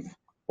representative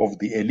of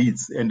the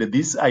elites. And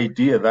this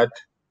idea that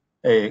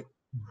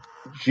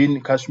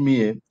Jean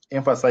Kashmir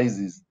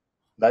emphasizes,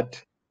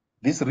 that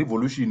this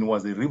revolution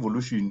was a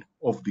revolution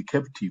of the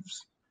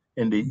captives,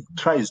 and it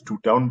tries to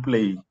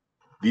downplay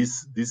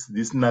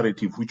this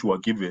narrative which were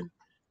given,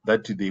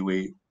 that they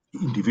were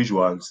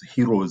individuals,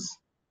 heroes,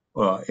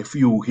 a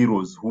few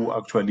heroes who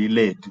actually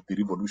led the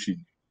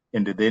revolution,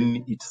 and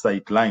then it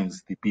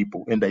sidelines the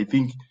people. And I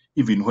think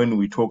even when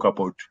we talk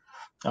about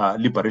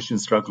liberation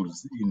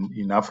struggles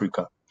in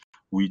Africa,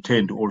 we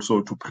tend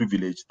also to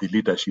privilege the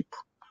leadership,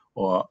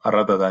 or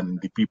rather than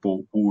the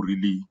people who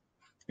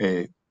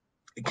really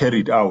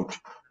carried out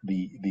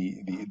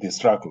the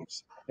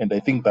struggles. And I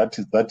think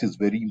that is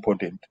very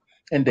important.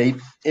 And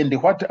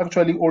what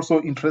actually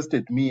also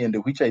interested me, and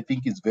which I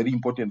think is very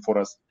important for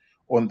us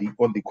on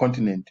the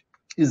continent,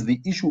 is the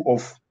issue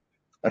of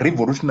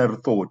revolutionary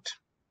thought.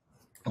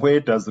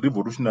 Where does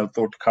revolutionary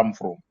thought come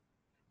from?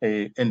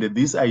 And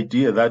this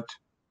idea that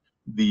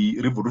the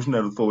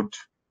revolutionary thought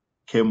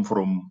came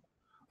from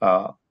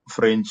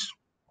French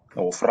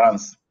or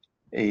France.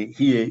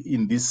 Here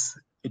in this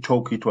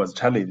talk, it was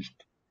challenged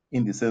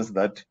in the sense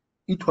that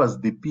it was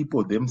the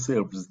people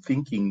themselves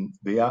thinking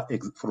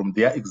from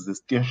their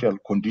existential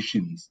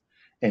conditions,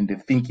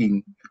 and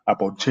thinking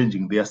about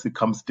changing their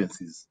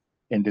circumstances,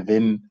 and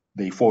then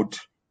they fought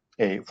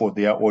for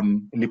their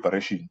own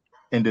liberation.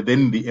 And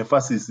then the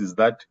emphasis is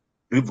that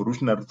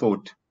revolutionary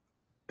thought,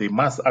 they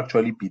must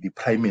actually be the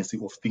primacy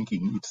of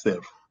thinking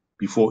itself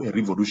before a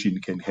revolution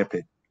can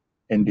happen.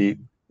 And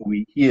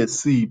we here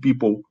see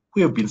people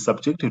who have been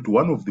subjected to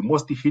one of the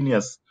most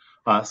heinous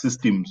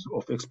systems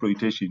of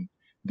exploitation,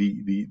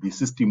 the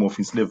system of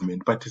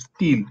enslavement, but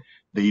still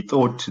they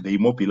thought, they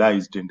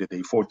mobilized, and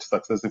they fought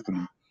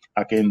successfully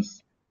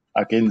against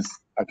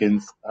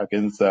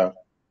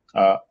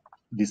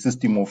the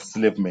system of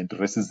enslavement,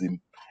 racism,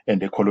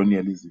 and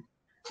colonialism.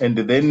 And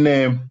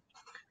then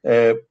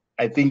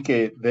I think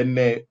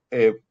then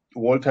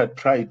Walter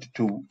tried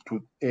to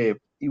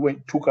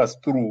took us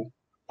through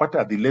what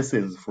are the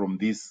lessons from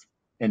this,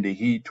 and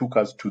he took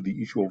us to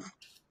the issue of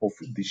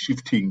the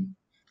shifting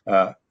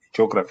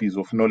geographies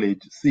of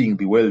knowledge, seeing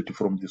the world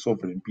from the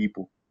sovereign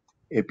people,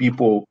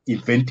 people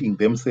inventing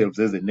themselves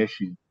as a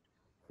nation,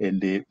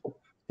 and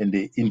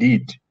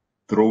indeed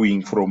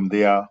drawing from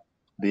their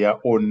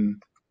own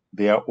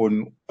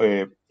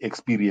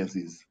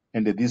experiences.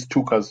 And this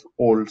took us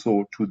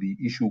also to the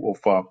issue of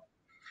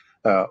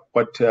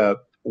what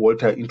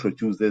Walter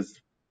introduced as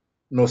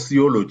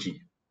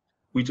nociology,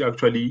 which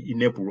actually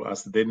enable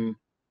us then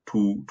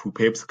to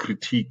perhaps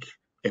critique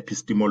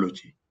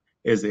epistemology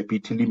as a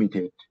bit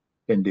limited,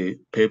 and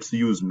perhaps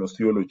use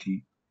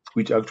nociology,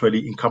 which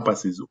actually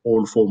encompasses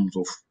all forms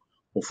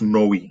of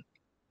knowing.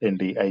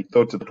 And I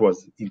thought that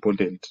was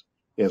important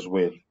as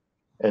well.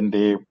 And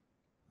I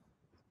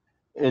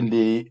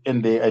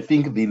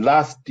think the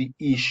last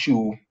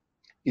issue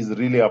is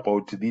really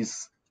about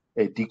this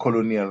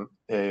decolonial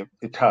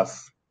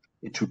task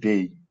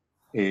today,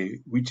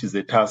 which is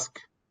a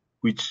task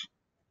which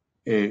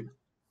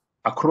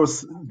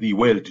across the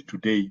world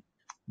today,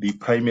 the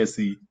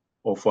primacy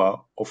of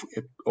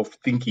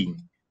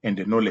thinking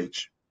and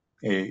knowledge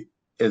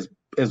as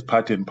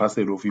part and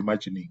parcel of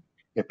imagining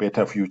a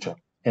better future.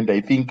 And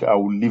I think I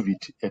will leave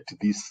it at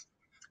this.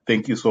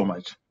 Thank you so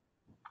much.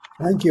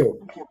 Thank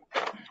you.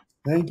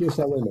 Thank you,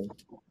 Sabelo.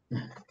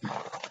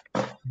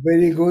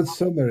 Very good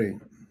summary.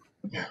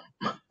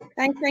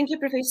 Thank you,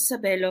 Professor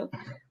Sabelo.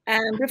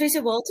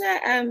 Professor Walter,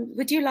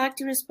 would you like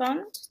to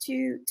respond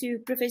to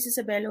Professor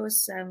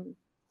Sabelo's?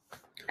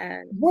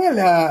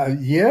 Well,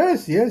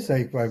 yes,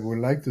 I would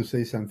like to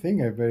say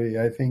something. I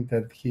think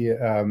that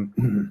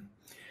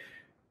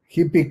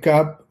he picked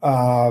up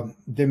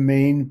the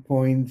main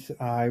points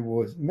I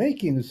was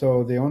making.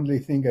 So the only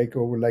thing I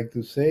would like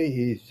to say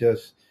is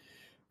just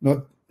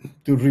not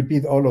to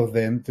repeat all of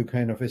them, to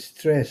kind of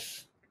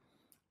stress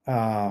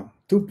 2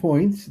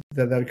 points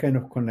that are kind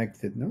of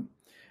connected, no?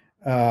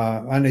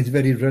 And it's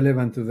very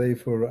relevant today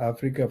for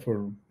Africa,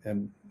 for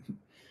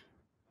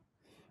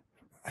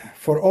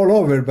all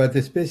over, but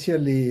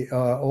especially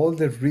all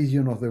the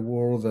region of the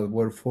world that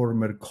were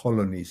former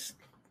colonies.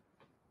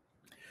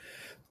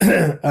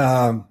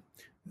 Being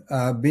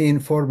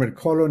former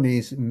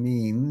colonies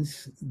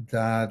means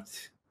that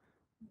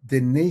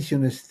the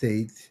nation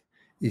state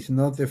is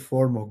not a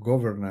form of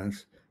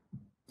governance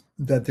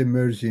that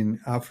emerged in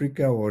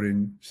Africa or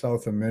in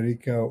South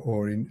America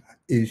or in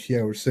Asia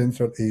or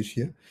Central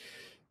Asia.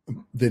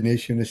 The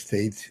nation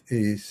state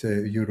is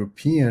a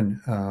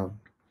European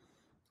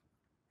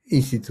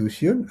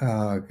institution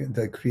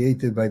that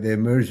created by the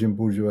emerging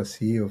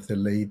bourgeoisie of the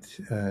late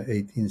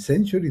 18th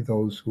century,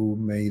 those who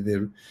made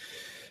the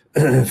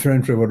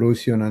French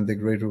Revolution and the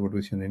Great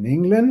Revolution in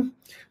England.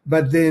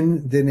 But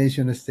then the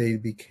nation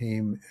state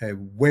became a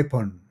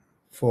weapon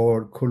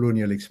for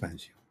colonial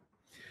expansion.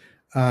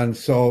 And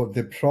so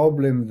the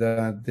problem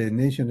that the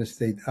nation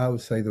state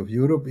outside of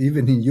Europe,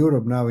 even in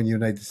Europe now in the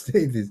United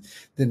States, is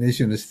the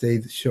nation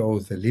state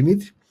shows the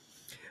limit.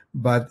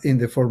 But in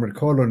the former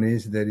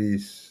colonies, there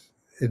is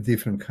a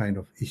different kind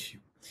of issue.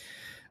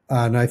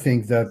 And I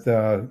think that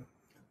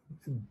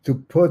to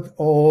put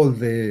all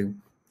the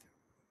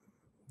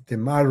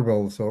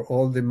marbles or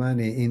all the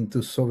money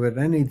into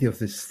sovereignty of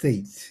the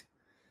state,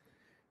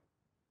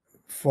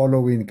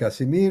 following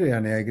Casimir,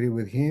 and I agree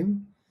with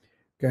him,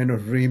 kind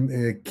of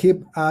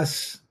keep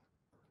us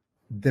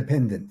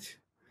dependent.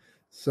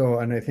 So,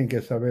 and I think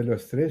Sabelo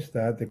stressed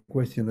that the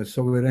question of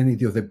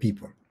sovereignty of the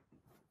people.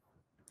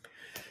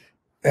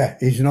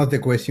 It's not the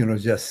question of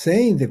just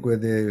saying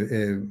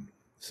the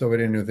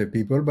sovereignty of the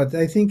people, but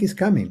I think it's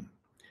coming.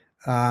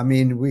 I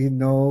mean, we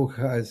know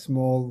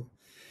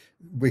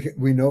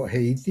we know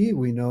Haiti,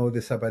 we know the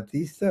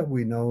Zapatistas,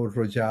 we know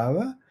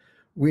Rojava,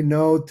 we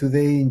know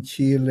today in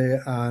Chile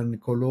and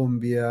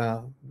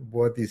Colombia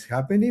what is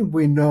happening.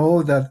 We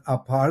know that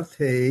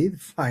apartheid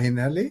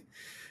finally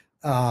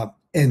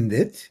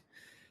ended.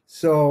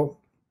 So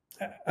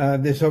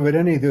the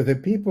sovereignty of the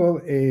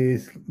people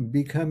is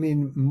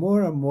becoming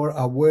more and more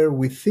aware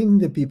within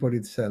the people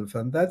itself.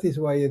 And that is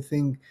why I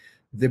think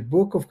the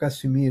book of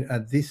Casimir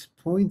at this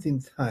point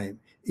in time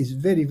is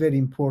very, very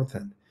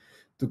important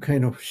to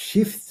kind of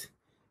shift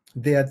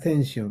the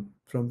attention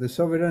from the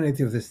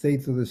sovereignty of the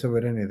state to the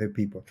sovereignty of the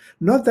people.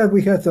 Not that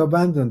we have to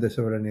abandon the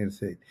sovereignty of the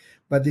state,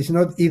 but it's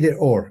not either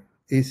or,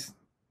 it's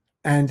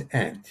and.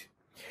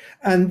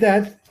 And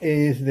that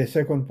is the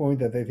second point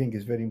that I think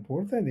is very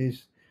important,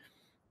 is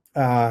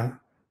the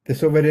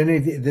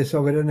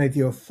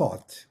sovereignty of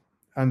thought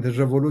and the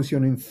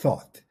revolution in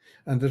thought.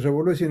 And the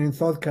revolution in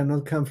thought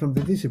cannot come from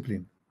the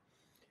discipline.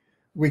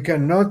 We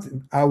cannot,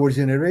 our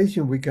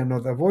generation, we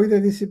cannot avoid the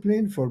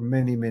discipline for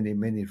many, many,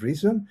 many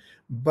reasons,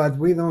 but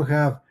we don't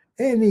have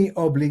any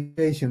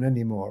obligation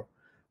anymore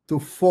to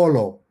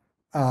follow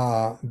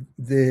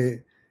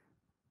the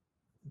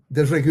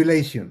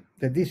regulation,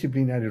 the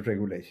disciplinary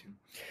regulation.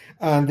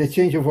 And the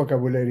change of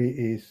vocabulary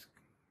is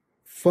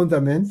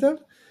fundamental.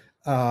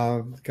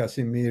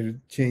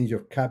 Casimir change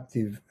of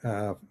captive,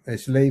 a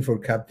slave for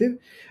captive.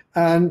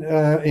 And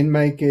in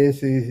my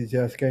case, it's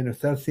just kind of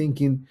start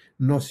thinking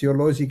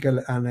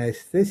nociological and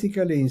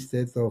aesthetically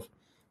instead of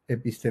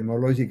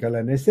epistemological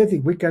and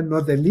aesthetic. We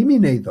cannot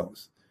eliminate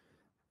those.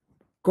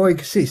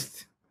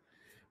 Coexist,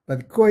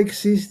 but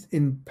coexist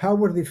in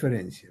power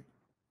differential.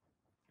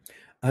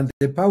 And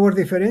the power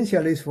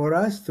differential is for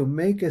us to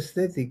make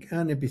aesthetic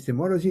and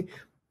epistemology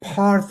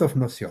part of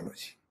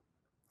nociology.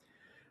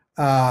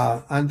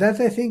 And that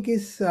I think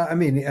is,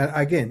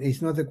 again,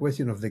 it's not a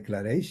question of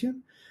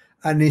declaration,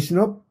 and it's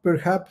not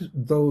perhaps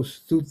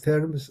those two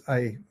terms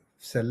I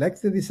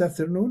selected this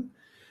afternoon,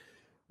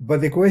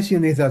 but the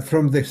question is that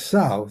from the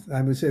South,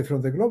 I would say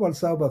from the global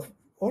South, but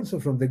also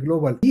from the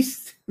global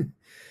East,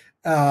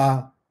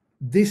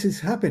 this is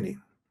happening.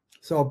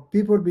 So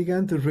people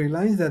began to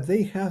realize that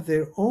they have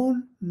their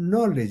own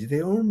knowledge,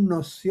 their own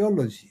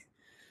nociology.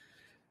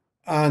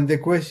 And the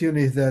question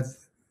is that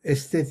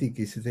aesthetic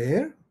is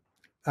there,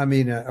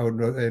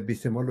 or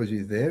epistemology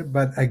is there,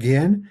 but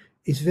again,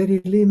 it's very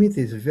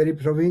limited, it's very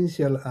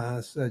provincial,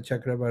 as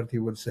Chakrabarti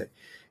would say.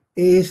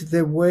 It's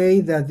the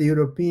way that the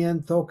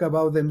Europeans talk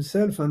about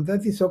themselves, and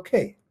that is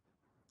okay.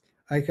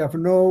 I have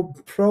no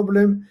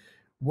problem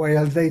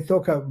while they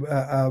talk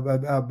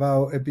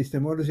about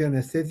epistemology and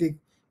aesthetic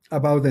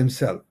about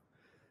themselves.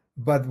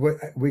 But what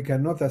we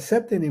cannot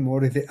accept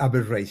anymore is the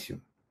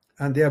aberration.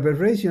 And the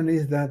aberration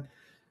is that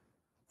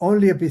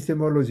only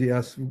epistemology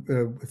as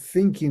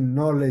thinking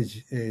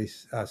knowledge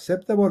is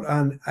acceptable,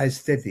 and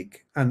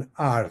aesthetic and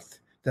art,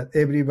 that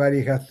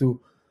everybody has to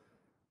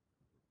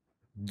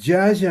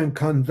judge and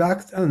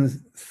conduct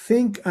and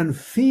think and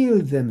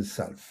feel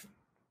themselves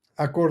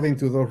according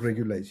to those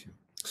regulations.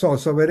 So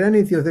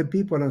sovereignty of the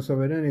people and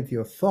sovereignty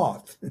of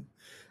thought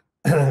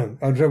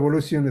and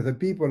revolution of the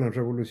people and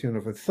revolution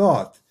of a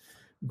thought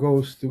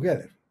goes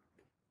together.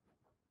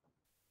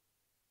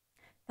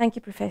 Thank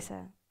you,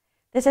 Professor.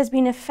 This has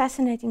been a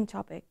fascinating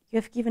topic. You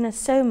have given us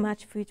so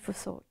much food for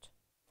thought.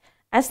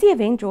 As the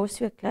event draws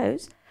to a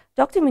close,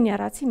 Dr.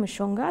 Munyaradzi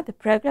Mushonga, the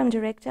Program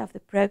Director of the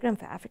Program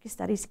for Africa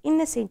Studies in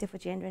the Center for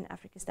Gender and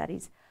Africa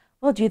Studies,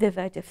 will do the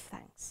vote of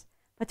thanks.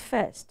 But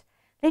first,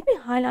 let me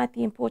highlight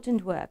the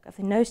important work of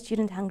the No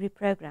Student Hungry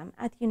program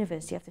at the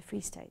University of the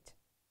Free State.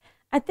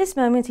 At this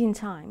moment in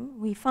time,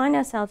 we find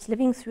ourselves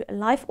living through a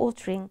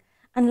life-altering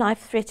and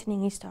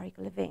life-threatening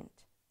historical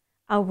event.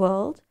 Our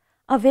world,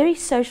 our very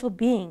social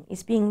being,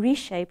 is being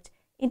reshaped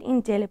in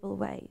indelible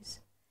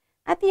ways.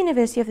 At the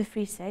University of the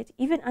Free State,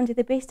 even under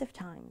the best of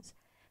times,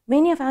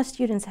 many of our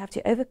students have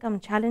to overcome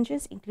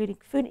challenges, including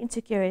food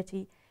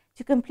insecurity,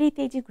 to complete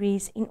their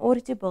degrees in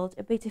order to build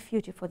a better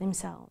future for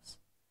themselves.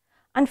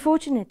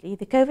 Unfortunately,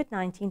 the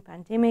COVID-19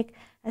 pandemic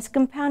has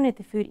compounded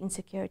the food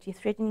insecurity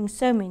threatening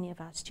so many of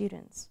our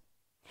students.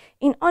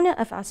 In honor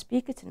of our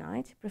speaker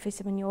tonight,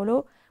 Professor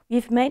Manyolo, we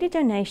have made a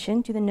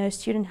donation to the No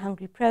Student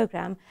Hungry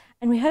program,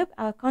 and we hope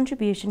our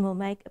contribution will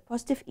make a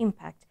positive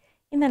impact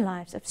in the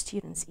lives of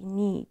students in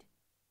need.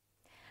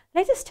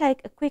 Let us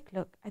take a quick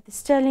look at the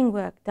sterling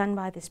work done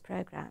by this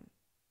program.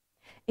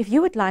 If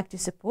you would like to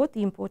support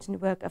the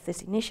important work of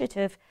this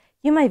initiative,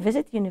 you may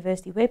visit the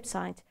university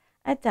website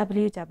at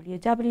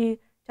www.ufs.ac.za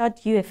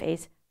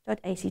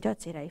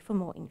for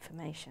more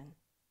information.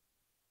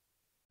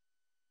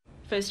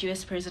 First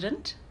US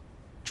President?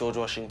 George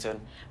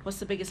Washington. What's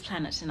the biggest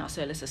planet in our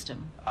solar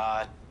system?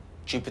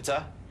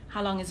 Jupiter.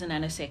 How long is a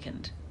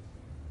nanosecond?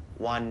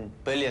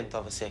 1/1000th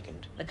of a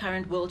second. The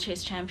current world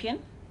chess champion?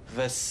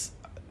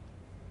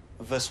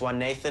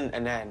 Viswanathan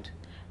Anand.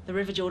 The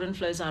River Jordan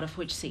flows out of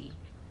which sea?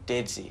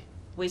 Dead Sea.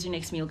 Where's your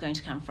next meal going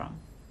to come from?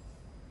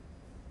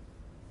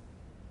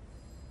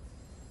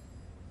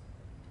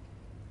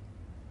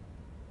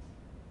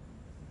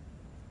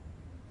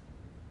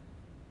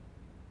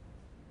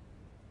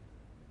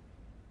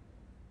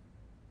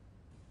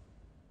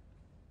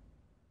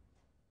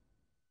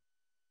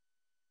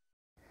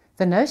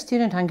 The No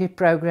Student Hungry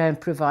program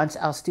provides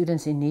our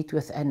students in need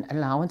with an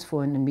allowance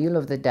for a meal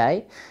of the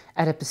day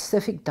at a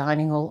Pacific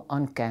dining hall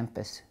on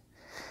campus.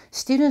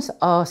 Students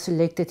are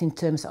selected in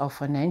terms of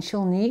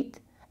financial need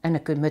and a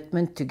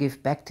commitment to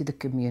give back to the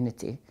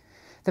community.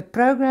 The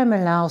program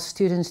allows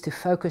students to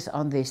focus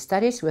on their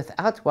studies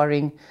without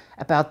worrying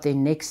about their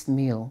next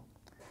meal,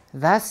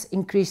 thus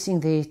increasing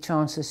their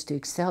chances to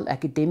excel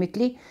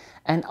academically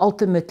and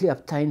ultimately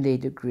obtain their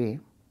degree.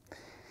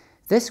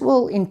 This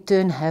will in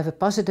turn have a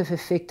positive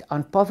effect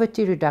on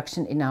poverty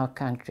reduction in our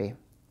country.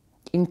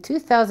 In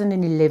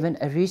 2011,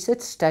 a research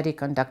study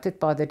conducted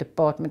by the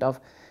Department of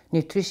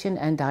Nutrition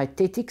and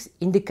Dietetics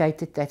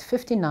indicated that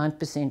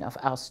 59% of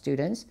our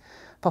students'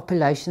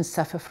 population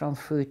suffer from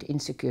food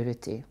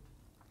insecurity.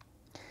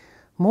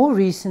 More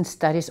recent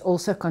studies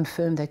also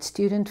confirm that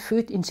student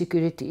food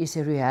insecurity is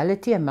a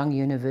reality among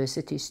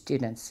university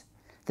students.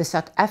 The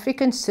South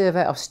African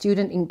Survey of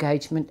Student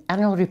Engagement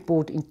annual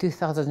report in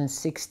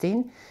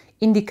 2016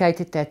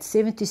 indicated that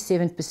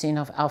 77%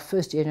 of our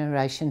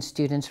first-generation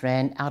students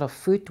ran out of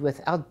food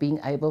without being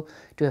able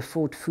to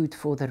afford food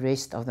for the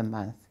rest of the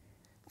month.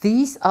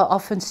 These are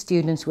often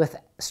students with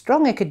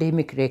strong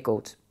academic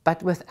records,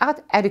 but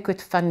without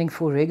adequate funding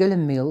for regular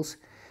meals,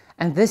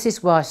 and this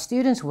is why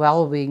students'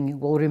 well-being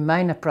will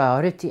remain a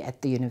priority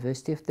at the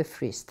University of the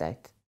Free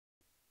State.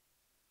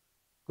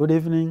 Good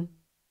evening,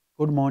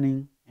 good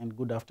morning, and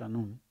good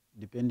afternoon,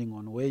 depending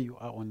on where you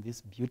are on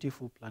this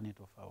beautiful planet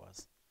of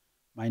ours.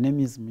 My name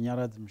is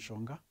Mnyaradzi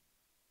Mshonga.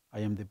 I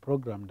am the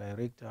Program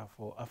Director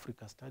for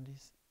Africa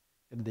Studies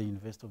at the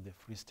University of the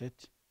Free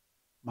State.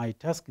 My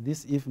task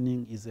this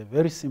evening is a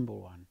very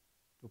simple one,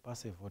 to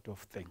pass a vote of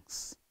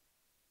thanks.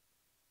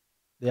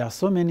 There are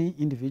so many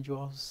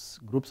individuals,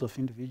 groups of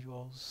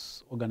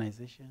individuals,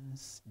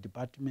 organizations,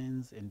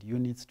 departments, and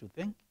units to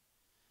thank,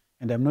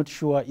 and I'm not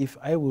sure if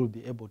I will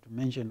be able to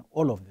mention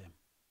all of them.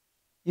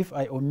 If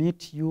I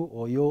omit you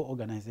or your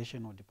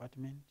organization or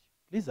department,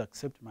 please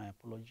accept my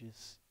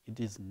apologies. It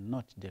is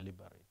not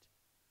deliberate.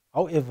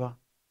 However,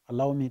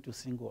 allow me to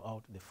single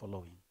out the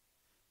following.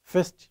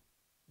 First,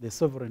 the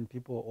sovereign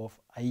people of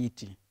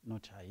Haiti,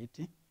 not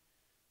Haiti.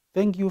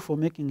 Thank you for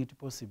making it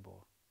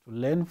possible to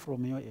learn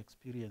from your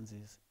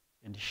experiences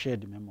and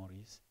shared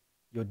memories,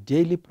 your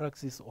daily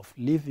practice of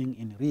living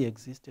in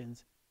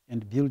re-existence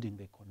and building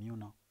the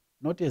communal,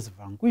 not as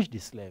vanquished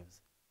slaves,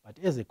 but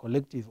as a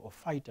collective of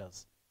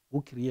fighters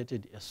who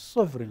created a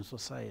sovereign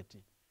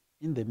society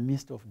in the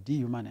midst of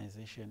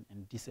dehumanization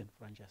and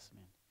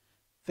disenfranchisement.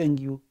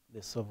 Thank you,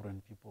 the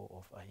sovereign people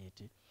of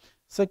Haiti.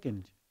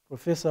 Second,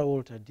 Professor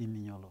Walter D.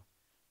 Mignolo,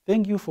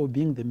 thank you for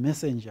being the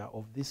messenger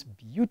of this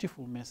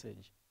beautiful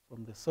message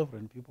from the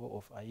sovereign people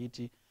of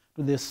Haiti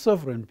to the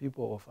sovereign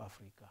people of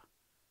Africa.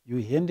 You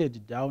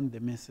handed down the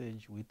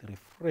message with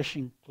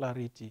refreshing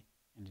clarity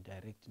and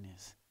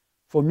directness.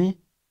 For me,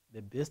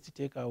 the best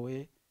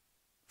takeaway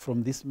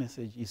from this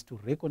message is to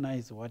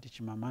recognize what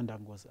Chimamanda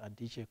Ngozi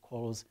Adichie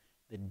calls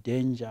the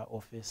danger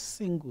of a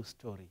single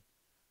story,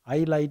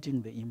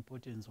 highlighting the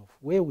importance of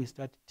where we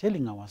start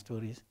telling our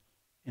stories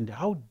and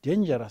how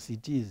dangerous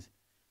it is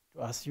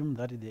to assume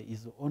that there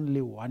is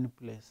only one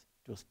place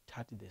to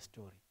start the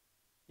story,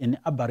 an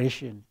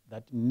aberration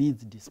that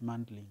needs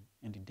dismantling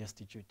and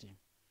destituting.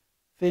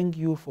 Thank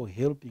you for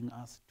helping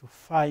us to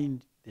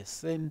find the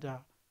center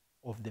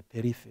of the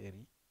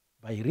periphery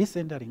by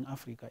recentering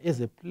Africa as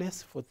a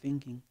place for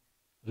thinking,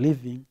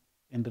 living,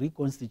 and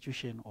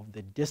reconstitution of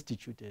the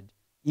destituted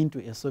into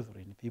a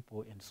sovereign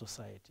people and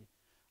society,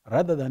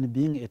 rather than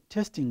being a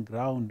testing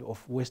ground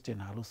of Western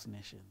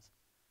hallucinations.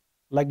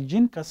 Like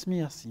Jean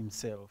Casmias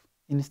himself,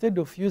 instead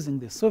of using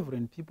the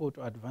sovereign people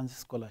to advance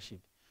scholarship,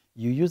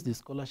 you use the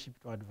scholarship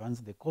to advance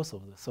the cause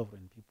of the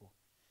sovereign people.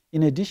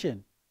 In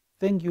addition,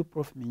 thank you,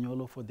 Prof.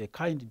 Mignolo, for the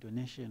kind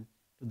donation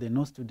to the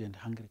No Student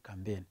Hungry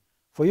campaign.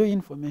 For your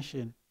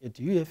information, at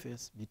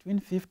UFS, between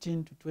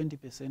 15 to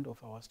 20%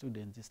 of our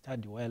students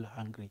study while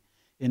hungry,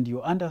 and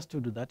you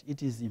understood that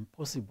it is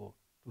impossible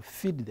to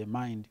feed the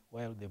mind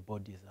while the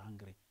body is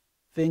hungry.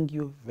 Thank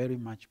you very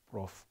much,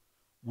 Prof.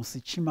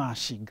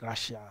 Musichimashi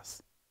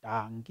gracias.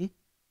 Tangi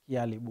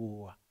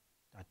kialibua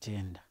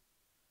tatenda.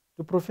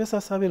 To Professor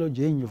Sabelo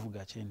J.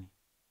 Nyuvugacheni,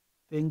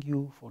 thank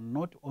you for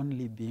not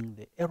only being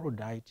the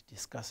erudite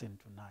discussant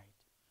tonight,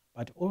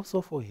 but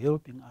also for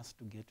helping us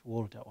to get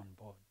Walter on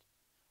board.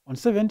 On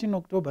 17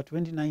 October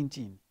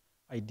 2019,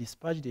 I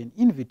dispatched an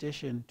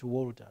invitation to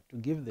Walter to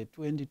give the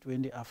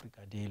 2020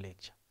 Africa Day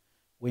lecture.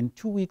 When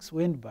 2 weeks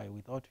went by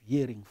without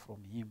hearing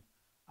from him,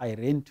 I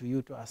ran to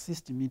you to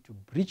assist me to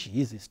breach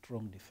his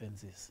strong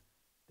defenses.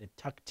 The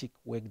tactic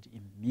worked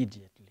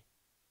immediately.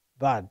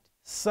 But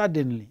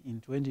suddenly in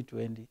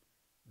 2020,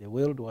 the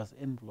world was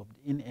enveloped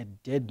in a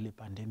deadly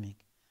pandemic,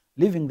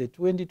 leaving the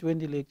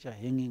 2020 lecture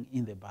hanging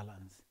in the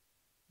balance.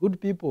 Good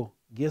people,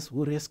 guess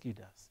who rescued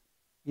us?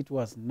 It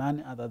was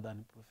none other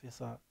than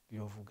Professor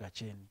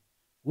Nyuvugacheni,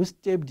 who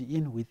stepped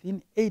in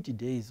within 80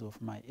 days of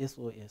my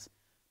SOS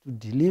to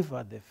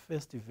deliver the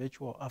first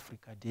virtual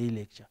Africa Day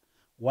lecture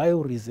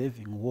while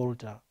reserving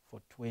Walter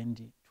for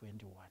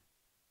 2021.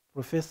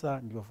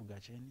 Professor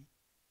Nyuvugacheni,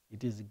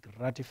 it is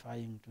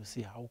gratifying to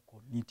see how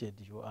committed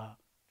you are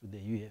to the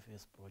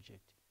UFS project.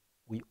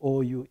 We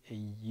owe you a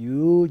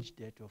huge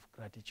debt of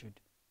gratitude.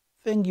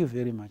 Thank you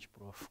very much,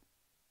 Prof.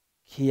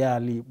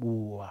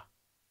 Kialibua,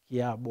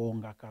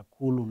 kiabonga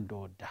kakulu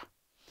ndoda.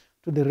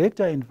 To the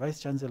Rector and Vice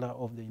Chancellor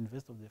of the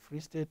University of the Free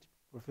State,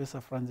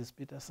 Professor Francis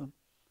Peterson,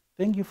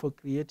 thank you for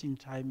creating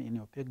time in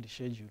your packed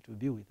schedule to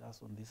be with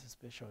us on this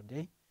special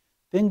day.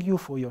 Thank you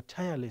for your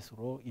tireless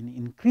role in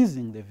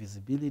increasing the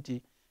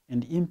visibility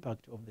and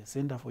impact of the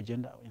Center for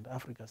Gender and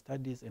Africa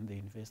Studies and the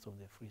University of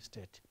the Free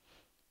State.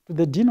 To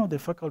the Dean of the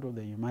Faculty of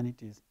the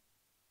Humanities,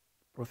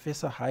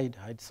 Professor Hyde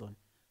Hudson,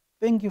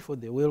 thank you for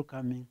the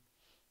welcoming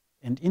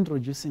and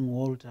introducing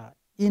Walter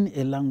in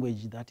a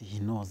language that he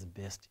knows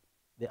best,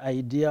 the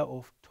idea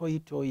of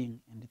toying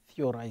and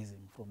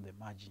theorizing from the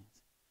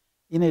margins.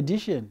 In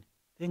addition,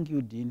 thank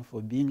you, Dean,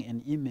 for being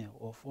an email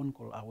or phone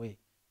call away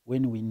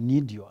when we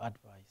need your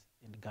advice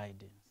and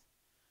guidance.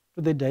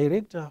 To the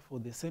Director for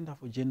the Center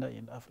for Gender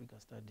and Africa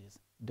Studies,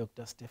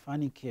 Dr.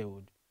 Stephanie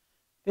Kewood,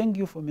 thank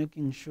you for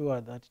making sure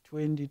that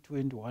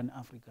 2021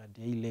 Africa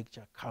Day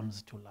lecture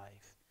comes to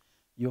life.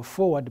 Your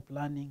forward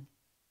planning,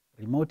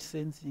 remote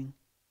sensing,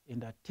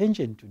 and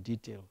attention to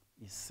detail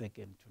is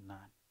second to none.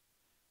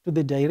 To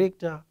the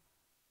Director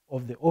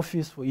of the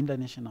Office for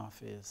International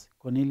Affairs,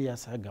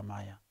 Cornelius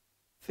Hagamaya,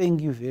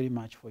 thank you very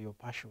much for your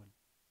passion.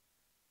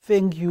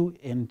 Thank you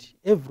and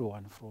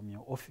everyone from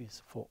your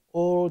office for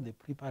all the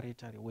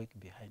preparatory work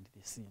behind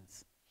the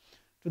scenes.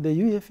 To the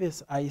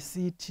UFS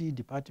ICT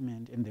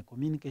Department and the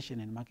Communication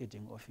and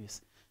Marketing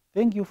Office,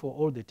 thank you for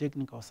all the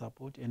technical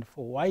support and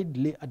for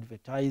widely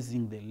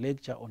advertising the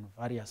lecture on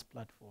various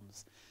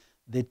platforms.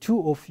 The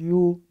two of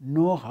you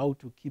know how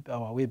to keep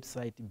our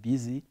website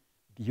busy,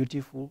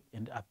 beautiful,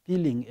 and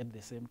appealing at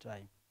the same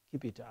time.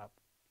 Keep it up.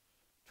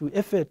 To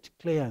Effort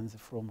Cleans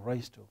from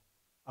Roisto,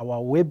 our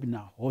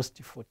webinar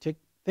host,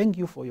 thank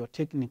you for your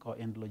technical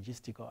and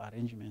logistical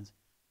arrangements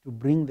to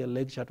bring the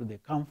lecture to the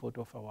comfort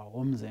of our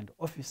homes and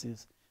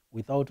offices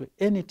without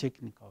any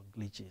technical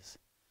glitches.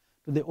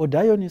 To the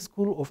Odayoni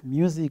School of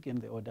Music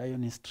and the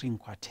Odayoni String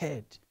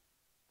Quartet,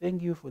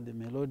 thank you for the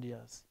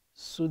melodious,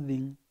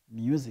 soothing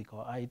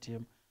musical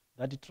item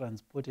that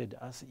transported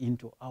us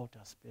into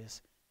outer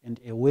space and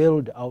a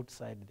world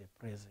outside the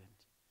present.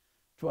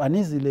 To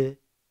Anizile,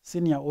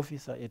 Senior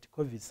Officer at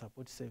COVID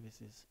Support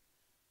Services,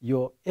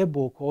 your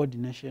able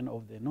coordination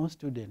of the No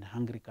Student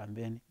Hungry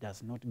campaign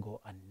does not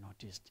go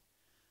unnoticed.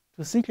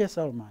 To Sikhe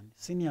Salman,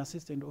 Senior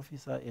Assistant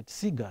Officer at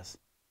SIGAS,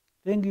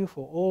 thank you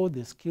for all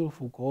the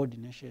skillful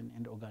coordination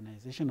and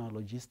organizational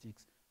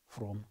logistics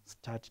from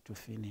start to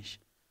finish.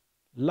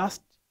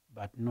 Last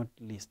but not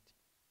least,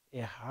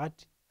 a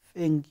heart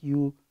thank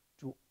you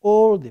to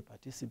all the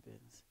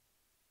participants.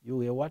 You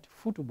were what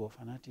football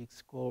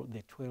fanatics call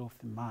the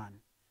 12th man,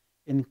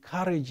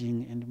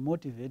 encouraging and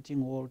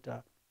motivating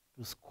Walter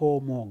to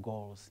score more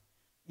goals.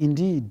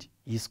 Indeed,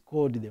 he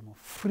scored them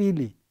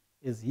freely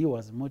as he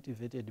was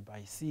motivated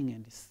by seeing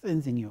and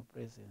sensing your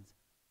presence,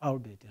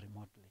 albeit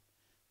remotely.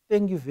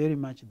 Thank you very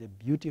much, the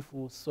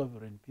beautiful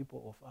sovereign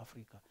people of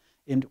Africa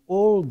and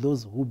all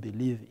those who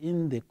believe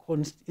in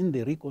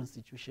the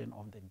reconstitution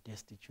of the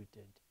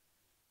destituted.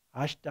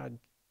 Hashtag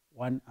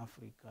One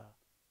Africa,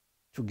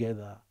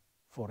 together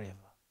forever.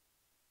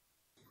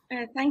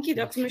 Thank you,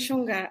 Dr.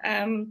 Mushonga.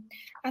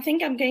 I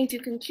think I'm going to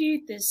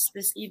conclude this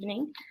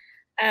evening.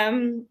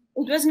 It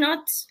was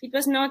not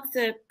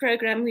the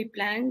program we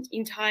planned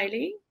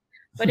entirely,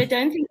 but I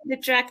don't think it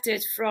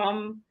detracted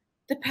from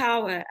the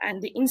power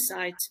and the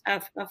insight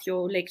of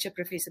your lecture,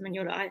 Professor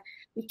Manyolo.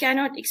 We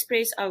cannot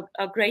express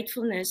our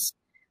gratefulness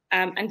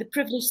and the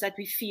privilege that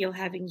we feel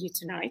having you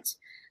tonight.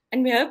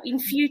 And we hope in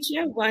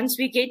future, once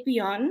we get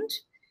beyond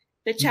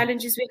the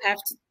challenges we have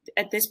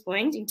at this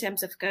point in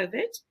terms of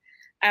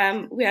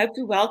COVID, we hope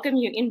to welcome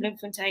you in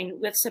Bloemfontein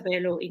with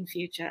Sabelo in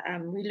future.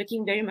 We're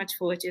looking very much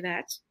forward to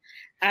that.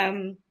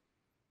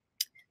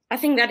 I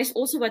think that is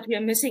also what we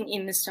are missing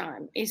in this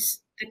time,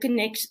 is the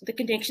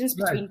connections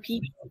between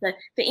people,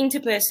 the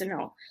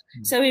interpersonal.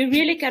 So we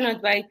really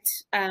cannot wait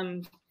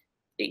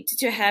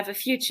to have a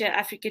future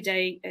Africa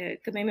Day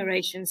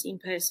commemorations in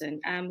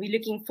person. We're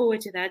looking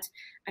forward to that,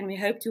 and we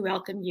hope to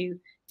welcome you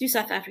to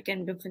South Africa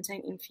and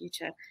Bloemfontein in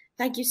future.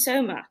 Thank you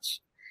so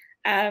much.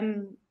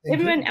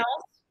 Everyone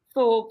else,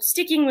 for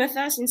sticking with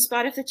us in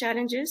spite of the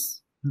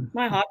challenges.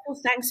 My heartfelt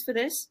thanks for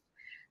this.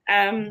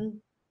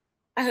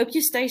 I hope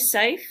you stay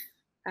safe.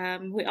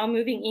 We are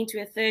moving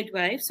into a third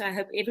wave, so I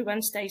hope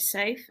everyone stays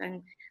safe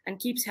and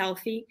keeps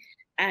healthy.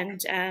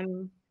 And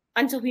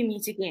until we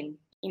meet again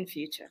in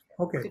future.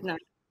 Okay. Good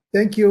night.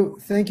 Thank you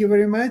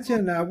very much.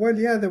 And well,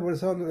 yeah, there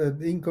was all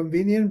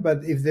inconvenient,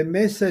 but if the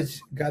message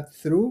got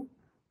through,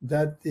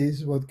 that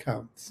is what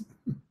counts.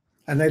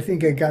 And I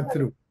think I got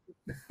through.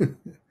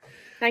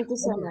 Thank you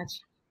so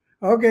much.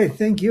 Okay,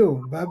 thank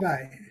you.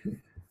 Bye-bye.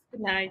 Good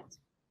night.